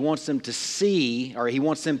evenings that he wants them to see, or he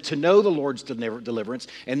wants them to know the Lord's deliverance,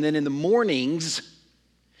 and then in the mornings,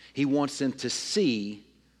 he wants them to see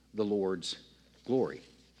the Lord's glory.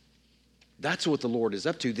 That's what the Lord is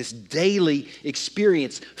up to, this daily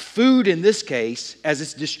experience. Food, in this case, as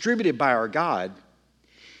it's distributed by our God,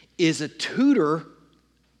 is a tutor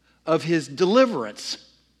of his deliverance.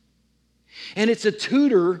 And it's a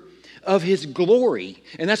tutor of his glory.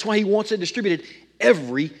 And that's why he wants it distributed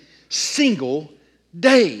every single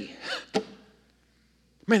day.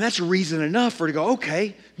 Man, that's reason enough for it to go,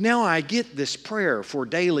 okay, now I get this prayer for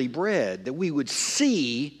daily bread, that we would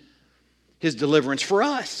see his deliverance for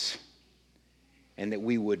us. And that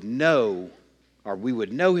we would know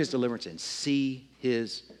his deliverance and see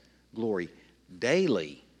his glory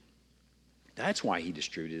daily. That's why he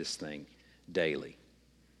distributed this thing daily.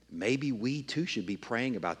 Maybe we too should be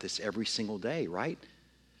praying about this every single day, right?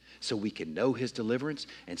 So we can know his deliverance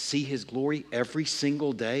and see his glory every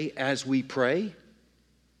single day as we pray.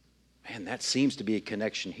 Man, that seems to be a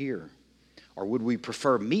connection here. Or would we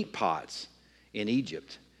prefer meat pots in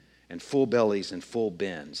Egypt and full bellies and full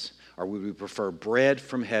bins? Or would we prefer bread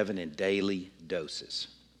from heaven in daily doses?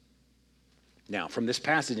 Now, from this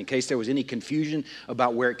passage, in case there was any confusion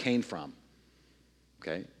about where it came from,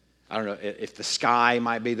 okay? I don't know if the sky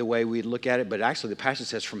might be the way we'd look at it, but actually the passage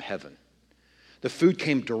says from heaven. The food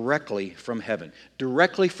came directly from heaven,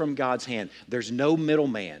 directly from God's hand. There's no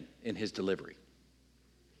middleman in his delivery.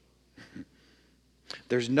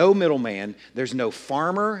 There's no middleman. There's no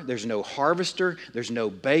farmer. There's no harvester. There's no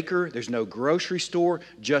baker. There's no grocery store.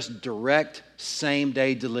 Just direct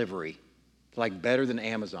same-day delivery, like better than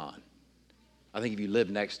Amazon. I think if you live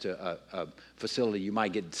next to a facility, you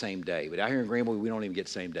might get the same day. But out here in Greenville, we don't even get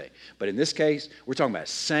same day. But in this case, we're talking about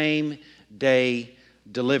same day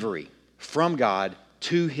delivery from God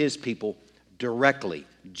to his people directly,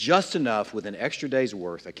 just enough with an extra day's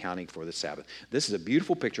worth accounting for the Sabbath. This is a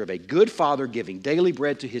beautiful picture of a good father giving daily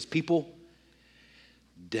bread to his people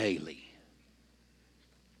daily.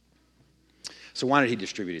 So why did he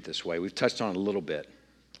distribute it this way? We've touched on it a little bit.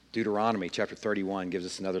 Deuteronomy chapter 31 gives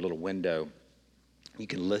us another little window. You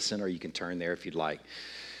can listen or you can turn there if you'd like.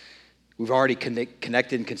 We've already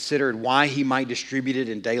connected and considered why he might distribute it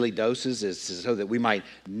in daily doses, is so that we might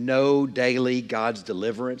know daily God's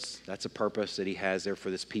deliverance. That's a purpose that he has there for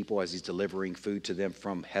this people as he's delivering food to them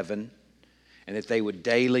from heaven. And that they would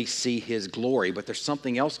daily see his glory. But there's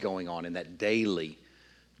something else going on in that daily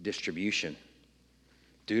distribution.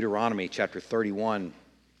 Deuteronomy chapter 31,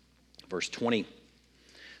 verse 20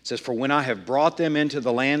 says, "For when I have brought them into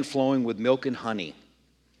the land flowing with milk and honey."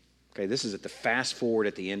 Okay, this is at the fast forward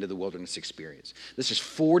at the end of the wilderness experience. This is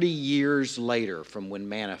 40 years later from when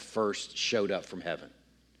manna first showed up from heaven.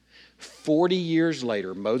 40 years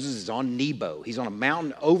later, Moses is on Nebo. He's on a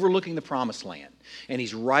mountain overlooking the promised land. And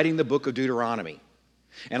he's writing the book of Deuteronomy.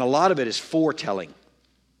 And a lot of it is foretelling.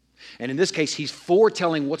 And in this case, he's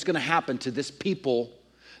foretelling what's going to happen to this people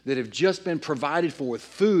that have just been provided for with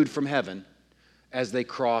food from heaven as they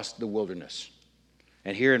crossed the wilderness.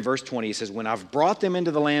 And here in verse 20, he says, "When I've brought them into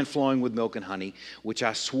the land flowing with milk and honey, which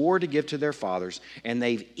I swore to give to their fathers, and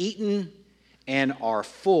they've eaten and are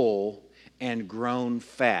full and grown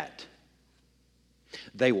fat,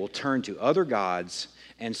 they will turn to other gods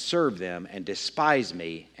and serve them and despise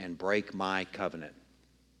me and break my covenant."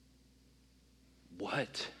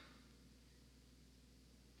 What?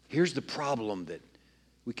 Here's the problem that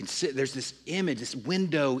We can sit, there's this image, this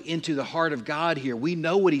window into the heart of God here. We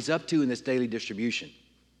know what he's up to in this daily distribution.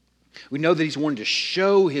 We know that he's wanting to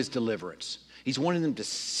show his deliverance. He's wanting them to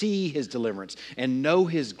see his deliverance and know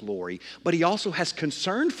his glory, but he also has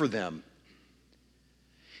concern for them.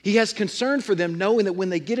 He has concern for them knowing that when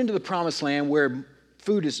they get into the promised land where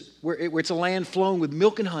it's a land flowing with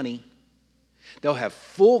milk and honey, they'll have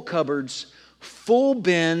full cupboards, full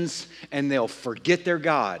bins, and they'll forget their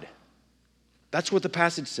God. That's what the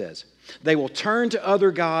passage says. They will turn to other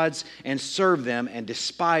gods and serve them and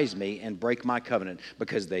despise me and break my covenant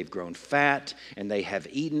because they've grown fat and they have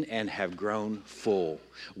eaten and have grown full.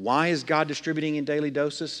 Why is God distributing in daily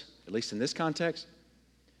doses, at least in this context?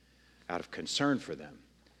 Out of concern for them,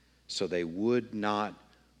 so they would not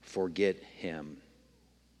forget him.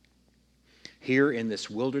 Here in this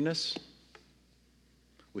wilderness,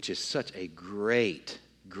 which is such a great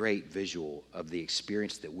visual of the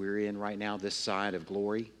experience that we're in right now, this side of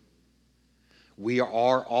glory. We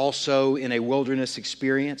are also in a wilderness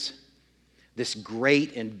experience, this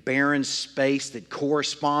great and barren space that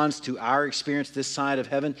corresponds to our experience this side of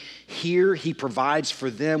heaven. Here he provides for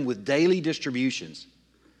them with daily distributions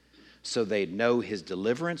so they'd know his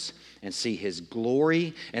deliverance and see his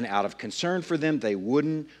glory, and out of concern for them, they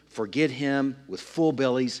wouldn't forget him with full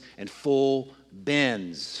bellies and full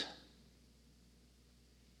bins.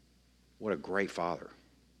 What a great Father.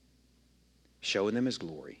 Showing them his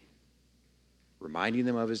glory, reminding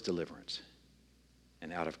them of his deliverance,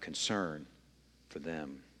 and out of concern for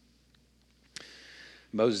them.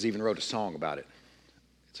 Moses even wrote a song about it.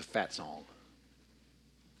 It's a fat song.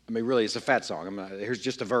 I mean, really, it's a fat song. Here's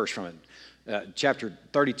just a verse from it. Chapter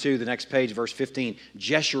 32, the next page, verse 15.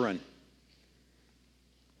 Jeshurun.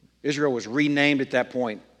 Israel was renamed at that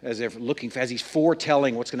point as he's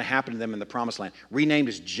foretelling what's going to happen to them in the promised land. Renamed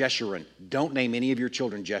as Jeshurun. Don't name any of your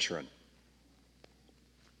children Jeshurun.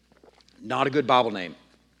 Not a good Bible name.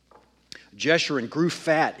 Jeshurun grew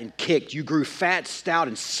fat and kicked. You grew fat, stout,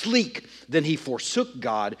 and sleek. Then he forsook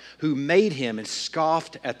God who made him and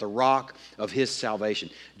scoffed at the rock of his salvation.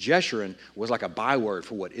 Jeshurun was like a byword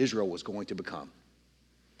for what Israel was going to become.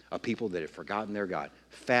 A people that had forgotten their God.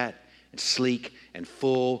 Fat and sleek and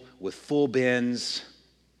full, with full bins,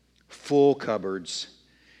 full cupboards,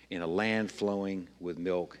 in a land flowing with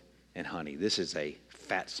milk and honey. This is a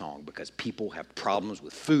fat song because people have problems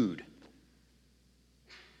with food.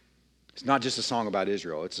 It's not just a song about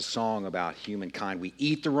Israel. It's a song about humankind. We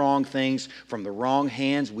eat the wrong things from the wrong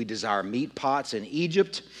hands. We desire meat pots in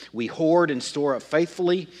Egypt. We hoard and store up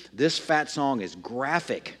faithfully. This fat song is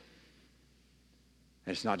graphic.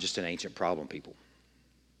 And it's not just an ancient problem, people.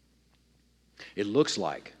 It looks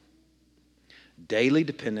like daily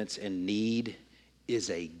dependence and need is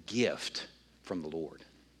a gift from the Lord.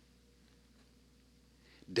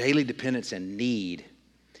 Daily dependence and need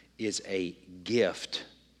is a gift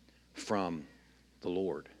from the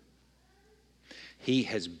Lord. He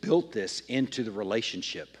has built this into the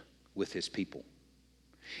relationship with his people.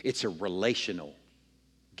 It's a relational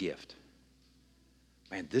gift.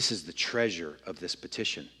 Man, this is the treasure of this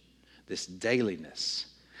petition, this dailiness,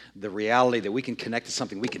 the reality that we can connect to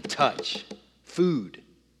something we can touch, food,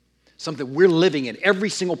 something we're living in, every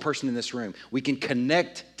single person in this room. We can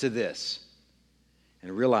connect to this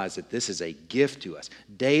and realize that this is a gift to us.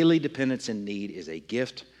 Daily dependence and need is a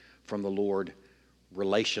gift from the Lord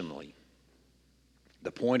relationally.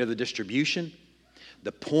 The point of the distribution,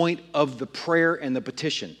 the point of the prayer and the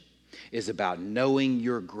petition is about knowing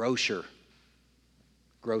your grocer.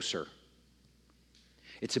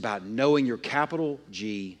 It's about knowing your capital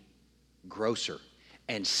G grocer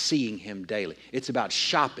and seeing him daily. It's about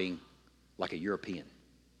shopping like a European.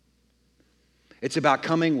 It's about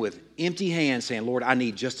coming with empty hands saying, Lord, I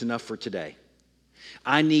need just enough for today.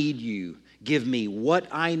 I need you. Give me what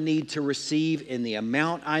I need to receive in the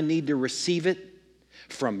amount I need to receive it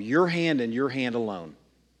from your hand and your hand alone.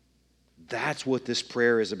 That's what this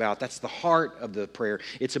prayer is about. That's the heart of the prayer.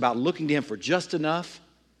 It's about looking to him for just enough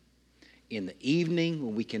in the evening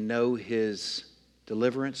when we can know his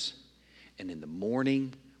deliverance, and in the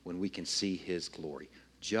morning when we can see his glory.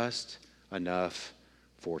 Just enough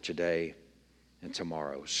for today and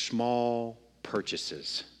tomorrow. Small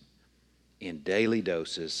purchases in daily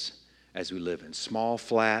doses as we live in small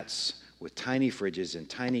flats with tiny fridges and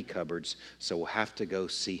tiny cupboards, so we'll have to go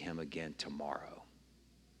see him again tomorrow.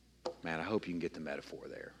 Man, I hope you can get the metaphor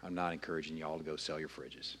there. I'm not encouraging y'all to go sell your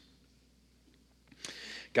fridges.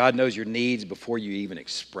 God knows your needs before you even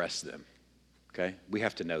express them, okay? We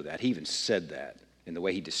have to know that. He even said that in the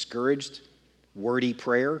way he discouraged wordy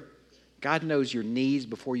prayer. God knows your needs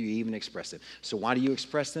before you even express them. So why do you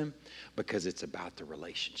express them? Because it's about the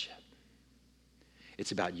relationship.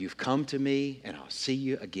 It's about you've come to me and I'll see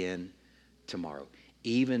you again tomorrow.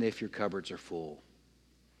 Even if your cupboards are full,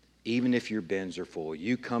 even if your bins are full,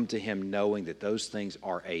 you come to him knowing that those things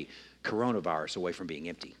are a coronavirus away from being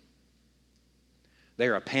empty. They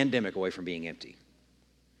are a pandemic away from being empty.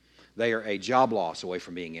 They are a job loss away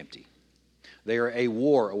from being empty. They are a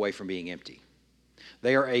war away from being empty.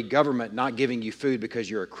 They are a government not giving you food because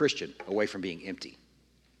you're a Christian away from being empty.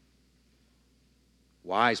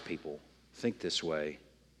 Wise people think this way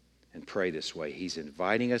and pray this way. He's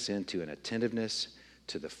inviting us into an attentiveness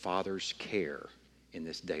to the Father's care in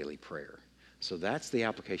this daily prayer. So that's the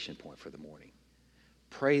application point for the morning.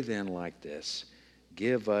 Pray then like this: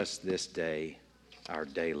 give us this day our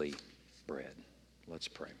daily bread. Let's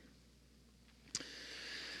pray.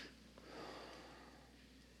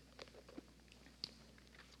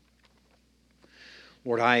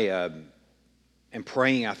 Lord, I am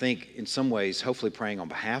praying, I think, in some ways, hopefully praying on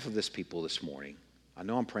behalf of this people this morning. I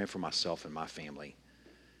know I'm praying for myself and my family,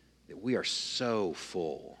 that we are so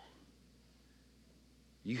full.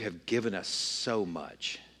 You have given us so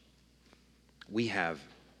much. We have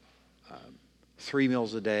 3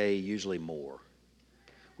 meals a day, usually more.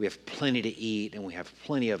 We have plenty to eat, and we have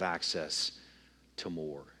plenty of access to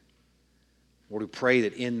more. Lord, we pray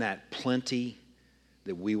that in that plenty,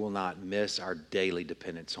 that we will not miss our daily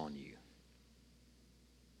dependence on you.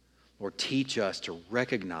 Lord, teach us to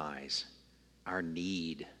recognize our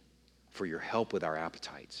need for your help with our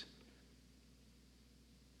appetites.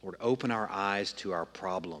 Lord, open our eyes to our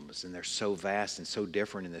problems, and they're so vast and so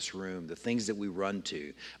different in this room, the things that we run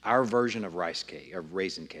to, our version of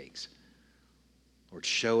raisin cakes. Lord,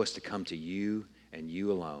 show us to come to you and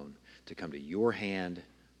you alone, to come to your hand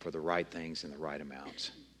for the right things in the right amounts.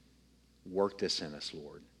 Work this in us,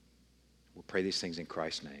 Lord. We'll pray these things in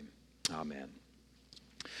Christ's name. Amen.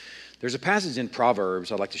 There's a passage in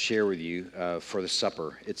Proverbs I'd like to share with you for the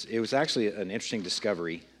supper. It was actually an interesting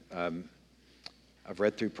discovery. I've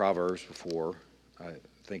read through Proverbs before. I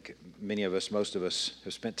think most of us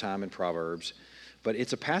have spent time in Proverbs. But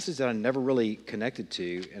it's a passage that I never really connected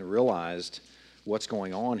to and realized what's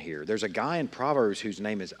going on here. There's a guy in Proverbs whose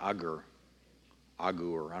name is Agur.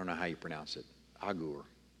 Agur. I don't know how you pronounce it. Agur.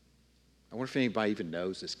 I wonder if anybody even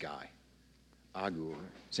knows this guy. Agur.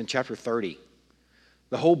 It's in chapter 30.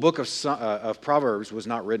 The whole book of Proverbs was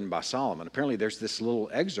not written by Solomon. Apparently there's this little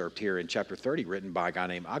excerpt here in chapter 30 written by a guy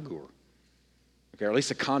named Agur. Okay, or at least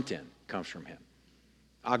the content comes from him.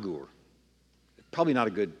 Agur. Probably not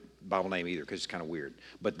a good Bible name either because it's kind of weird.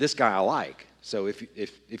 But this guy I like. So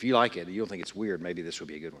if you like it and you don't think it's weird, maybe this would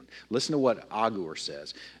be a good one. Listen to what Agur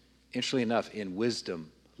says. Interestingly enough, in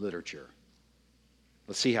wisdom literature.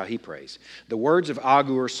 Let's see how he prays. The words of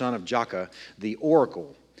Agur, son of Jakeh, the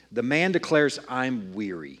oracle. The man declares, I'm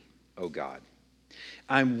weary, O God.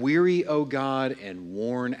 I'm weary, O God, and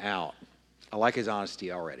worn out. I like his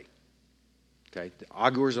honesty already. Okay,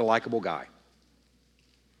 Agur's a likable guy.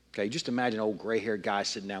 Okay, just imagine an old gray-haired guy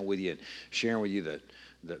sitting down with you and sharing with you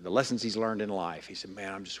the lessons he's learned in life. He said,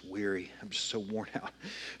 man, I'm just weary. I'm just so worn out.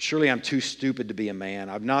 Surely I'm too stupid to be a man.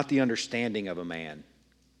 I've not the understanding of a man.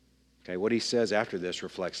 Okay, what he says after this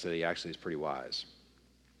reflects that he actually is pretty wise.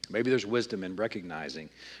 Maybe there's wisdom in recognizing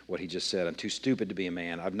what he just said. I'm too stupid to be a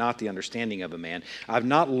man. I've not the understanding of a man. I've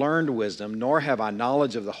not learned wisdom, nor have I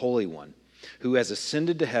knowledge of the Holy One, who has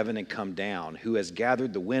ascended to heaven and come down, who has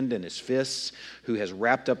gathered the wind in his fists, who has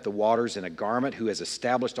wrapped up the waters in a garment, who has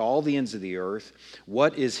established all the ends of the earth.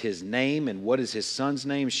 What is his name and what is his son's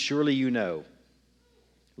name? Surely you know.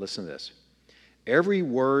 Listen to this. Every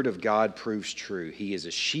word of God proves true. He is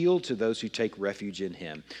a shield to those who take refuge in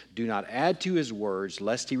him. Do not add to his words,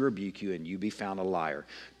 lest he rebuke you and you be found a liar.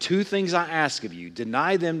 2 things I ask of you.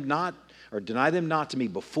 Deny them not to me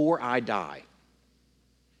before I die.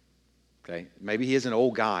 Okay? Maybe he is an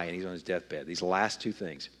old guy and he's on his deathbed. These last 2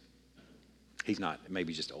 things. He's not.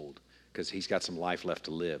 Maybe he's just old because he's got some life left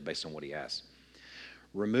to live based on what he asks.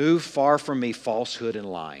 Remove far from me falsehood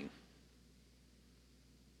and lying.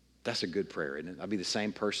 That's a good prayer, isn't it? I'll be the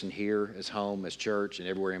same person here as home, as church, and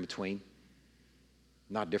everywhere in between.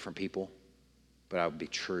 Not different people, but I would be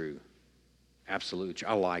true. Absolutely.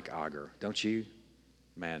 I like Agur. Don't you?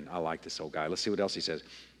 Man, I like this old guy. Let's see what else he says.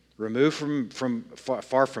 Remove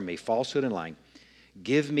far from me falsehood and lying.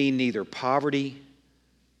 Give me neither poverty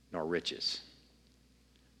nor riches.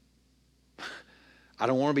 I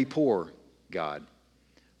don't want to be poor, God,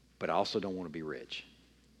 but I also don't want to be rich.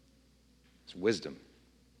 It's wisdom.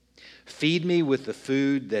 Feed me with the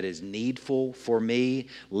food that is needful for me,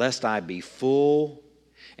 lest I be full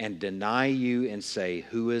and deny you and say,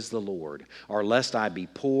 who is the Lord? Or lest I be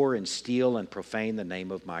poor and steal and profane the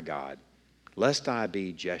name of my God. Lest I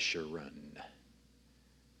be Jeshurun.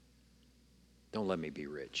 Don't let me be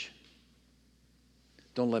rich.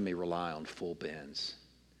 Don't let me rely on full bins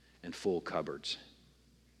and full cupboards.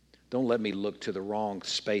 Don't let me look to the wrong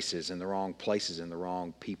spaces and the wrong places and the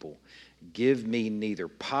wrong people. Give me neither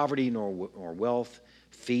poverty nor wealth.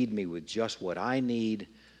 Feed me with just what I need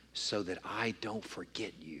so that I don't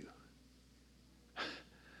forget you.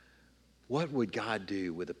 What would God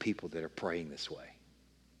do with the people that are praying this way?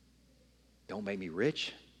 Don't make me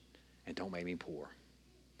rich and don't make me poor.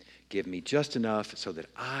 Give me just enough so that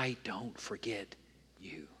I don't forget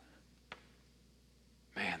you.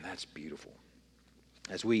 Man, that's beautiful.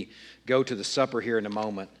 As we go to the supper here in a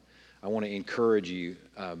moment, I want to encourage you.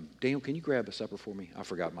 Daniel, can you grab a supper for me? I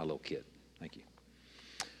forgot my little kit. Thank you.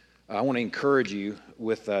 I want to encourage you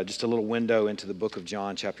with just a little window into the book of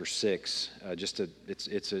John, chapter 6.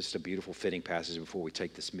 It's just a beautiful, fitting passage before we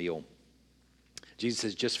take this meal. Jesus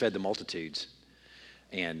has just fed the multitudes,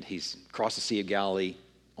 and he's crossed the Sea of Galilee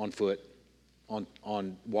on foot,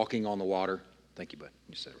 on walking on the water. Thank you, bud.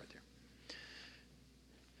 You said it right there.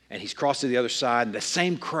 And he's crossed to the other side, and the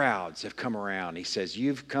same crowds have come around. He says,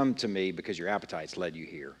 you've come to me because your appetites led you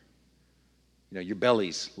here. You know, your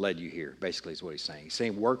bellies led you here, basically is what he's saying. He's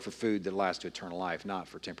saying work for food that lasts to eternal life, not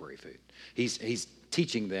for temporary food. He's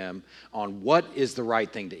teaching them on what is the right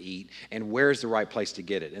thing to eat and where's the right place to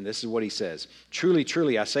get it. And this is what he says. Truly,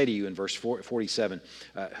 truly, I say to you in verse 47,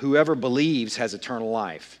 whoever believes has eternal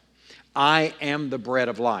life. I am the bread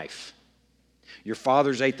of life. Your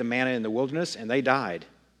fathers ate the manna in the wilderness, and they died.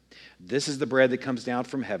 This is the bread that comes down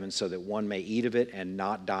from heaven so that one may eat of it and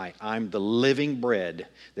not die. I'm the living bread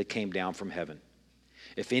that came down from heaven.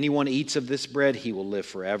 If anyone eats of this bread, he will live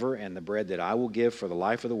forever, and the bread that I will give for the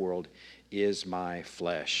life of the world is my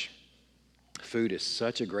flesh. Food is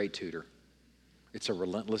such a great tutor. It's a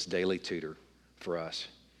relentless daily tutor for us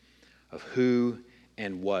of who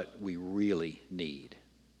and what we really need.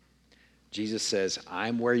 Jesus says,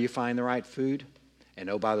 I'm where you find the right food, and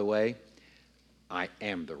oh, by the way, I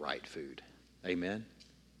am the right food. Amen?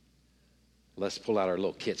 Let's pull out our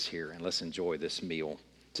little kits here and let's enjoy this meal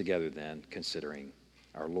together then, considering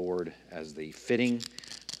our Lord as the fitting,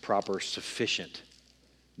 proper, sufficient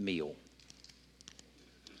meal.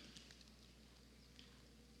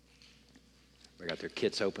 They got their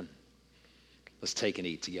kits open. Let's take and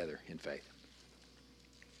eat together in faith.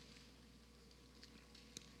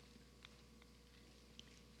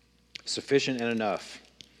 Sufficient and enough.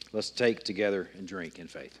 Let's take together and drink in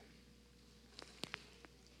faith.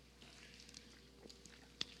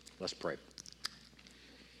 Let's pray.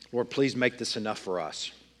 Lord, please make this enough for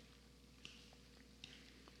us.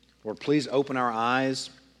 Lord, please open our eyes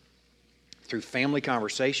through family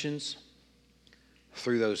conversations,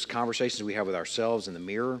 through those conversations we have with ourselves in the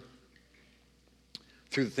mirror,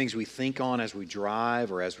 through the things we think on as we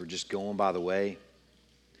drive or as we're just going by the way,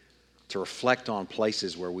 to reflect on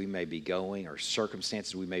places where we may be going or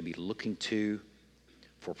circumstances we may be looking to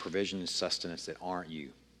for provision and sustenance that aren't you.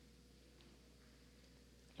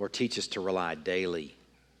 Lord, teach us to rely daily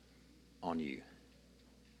on you.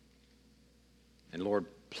 And Lord,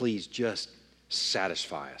 please just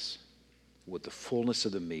satisfy us with the fullness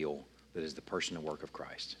of the meal that is the person and work of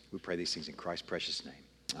Christ. We pray these things in Christ's precious name.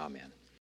 Amen.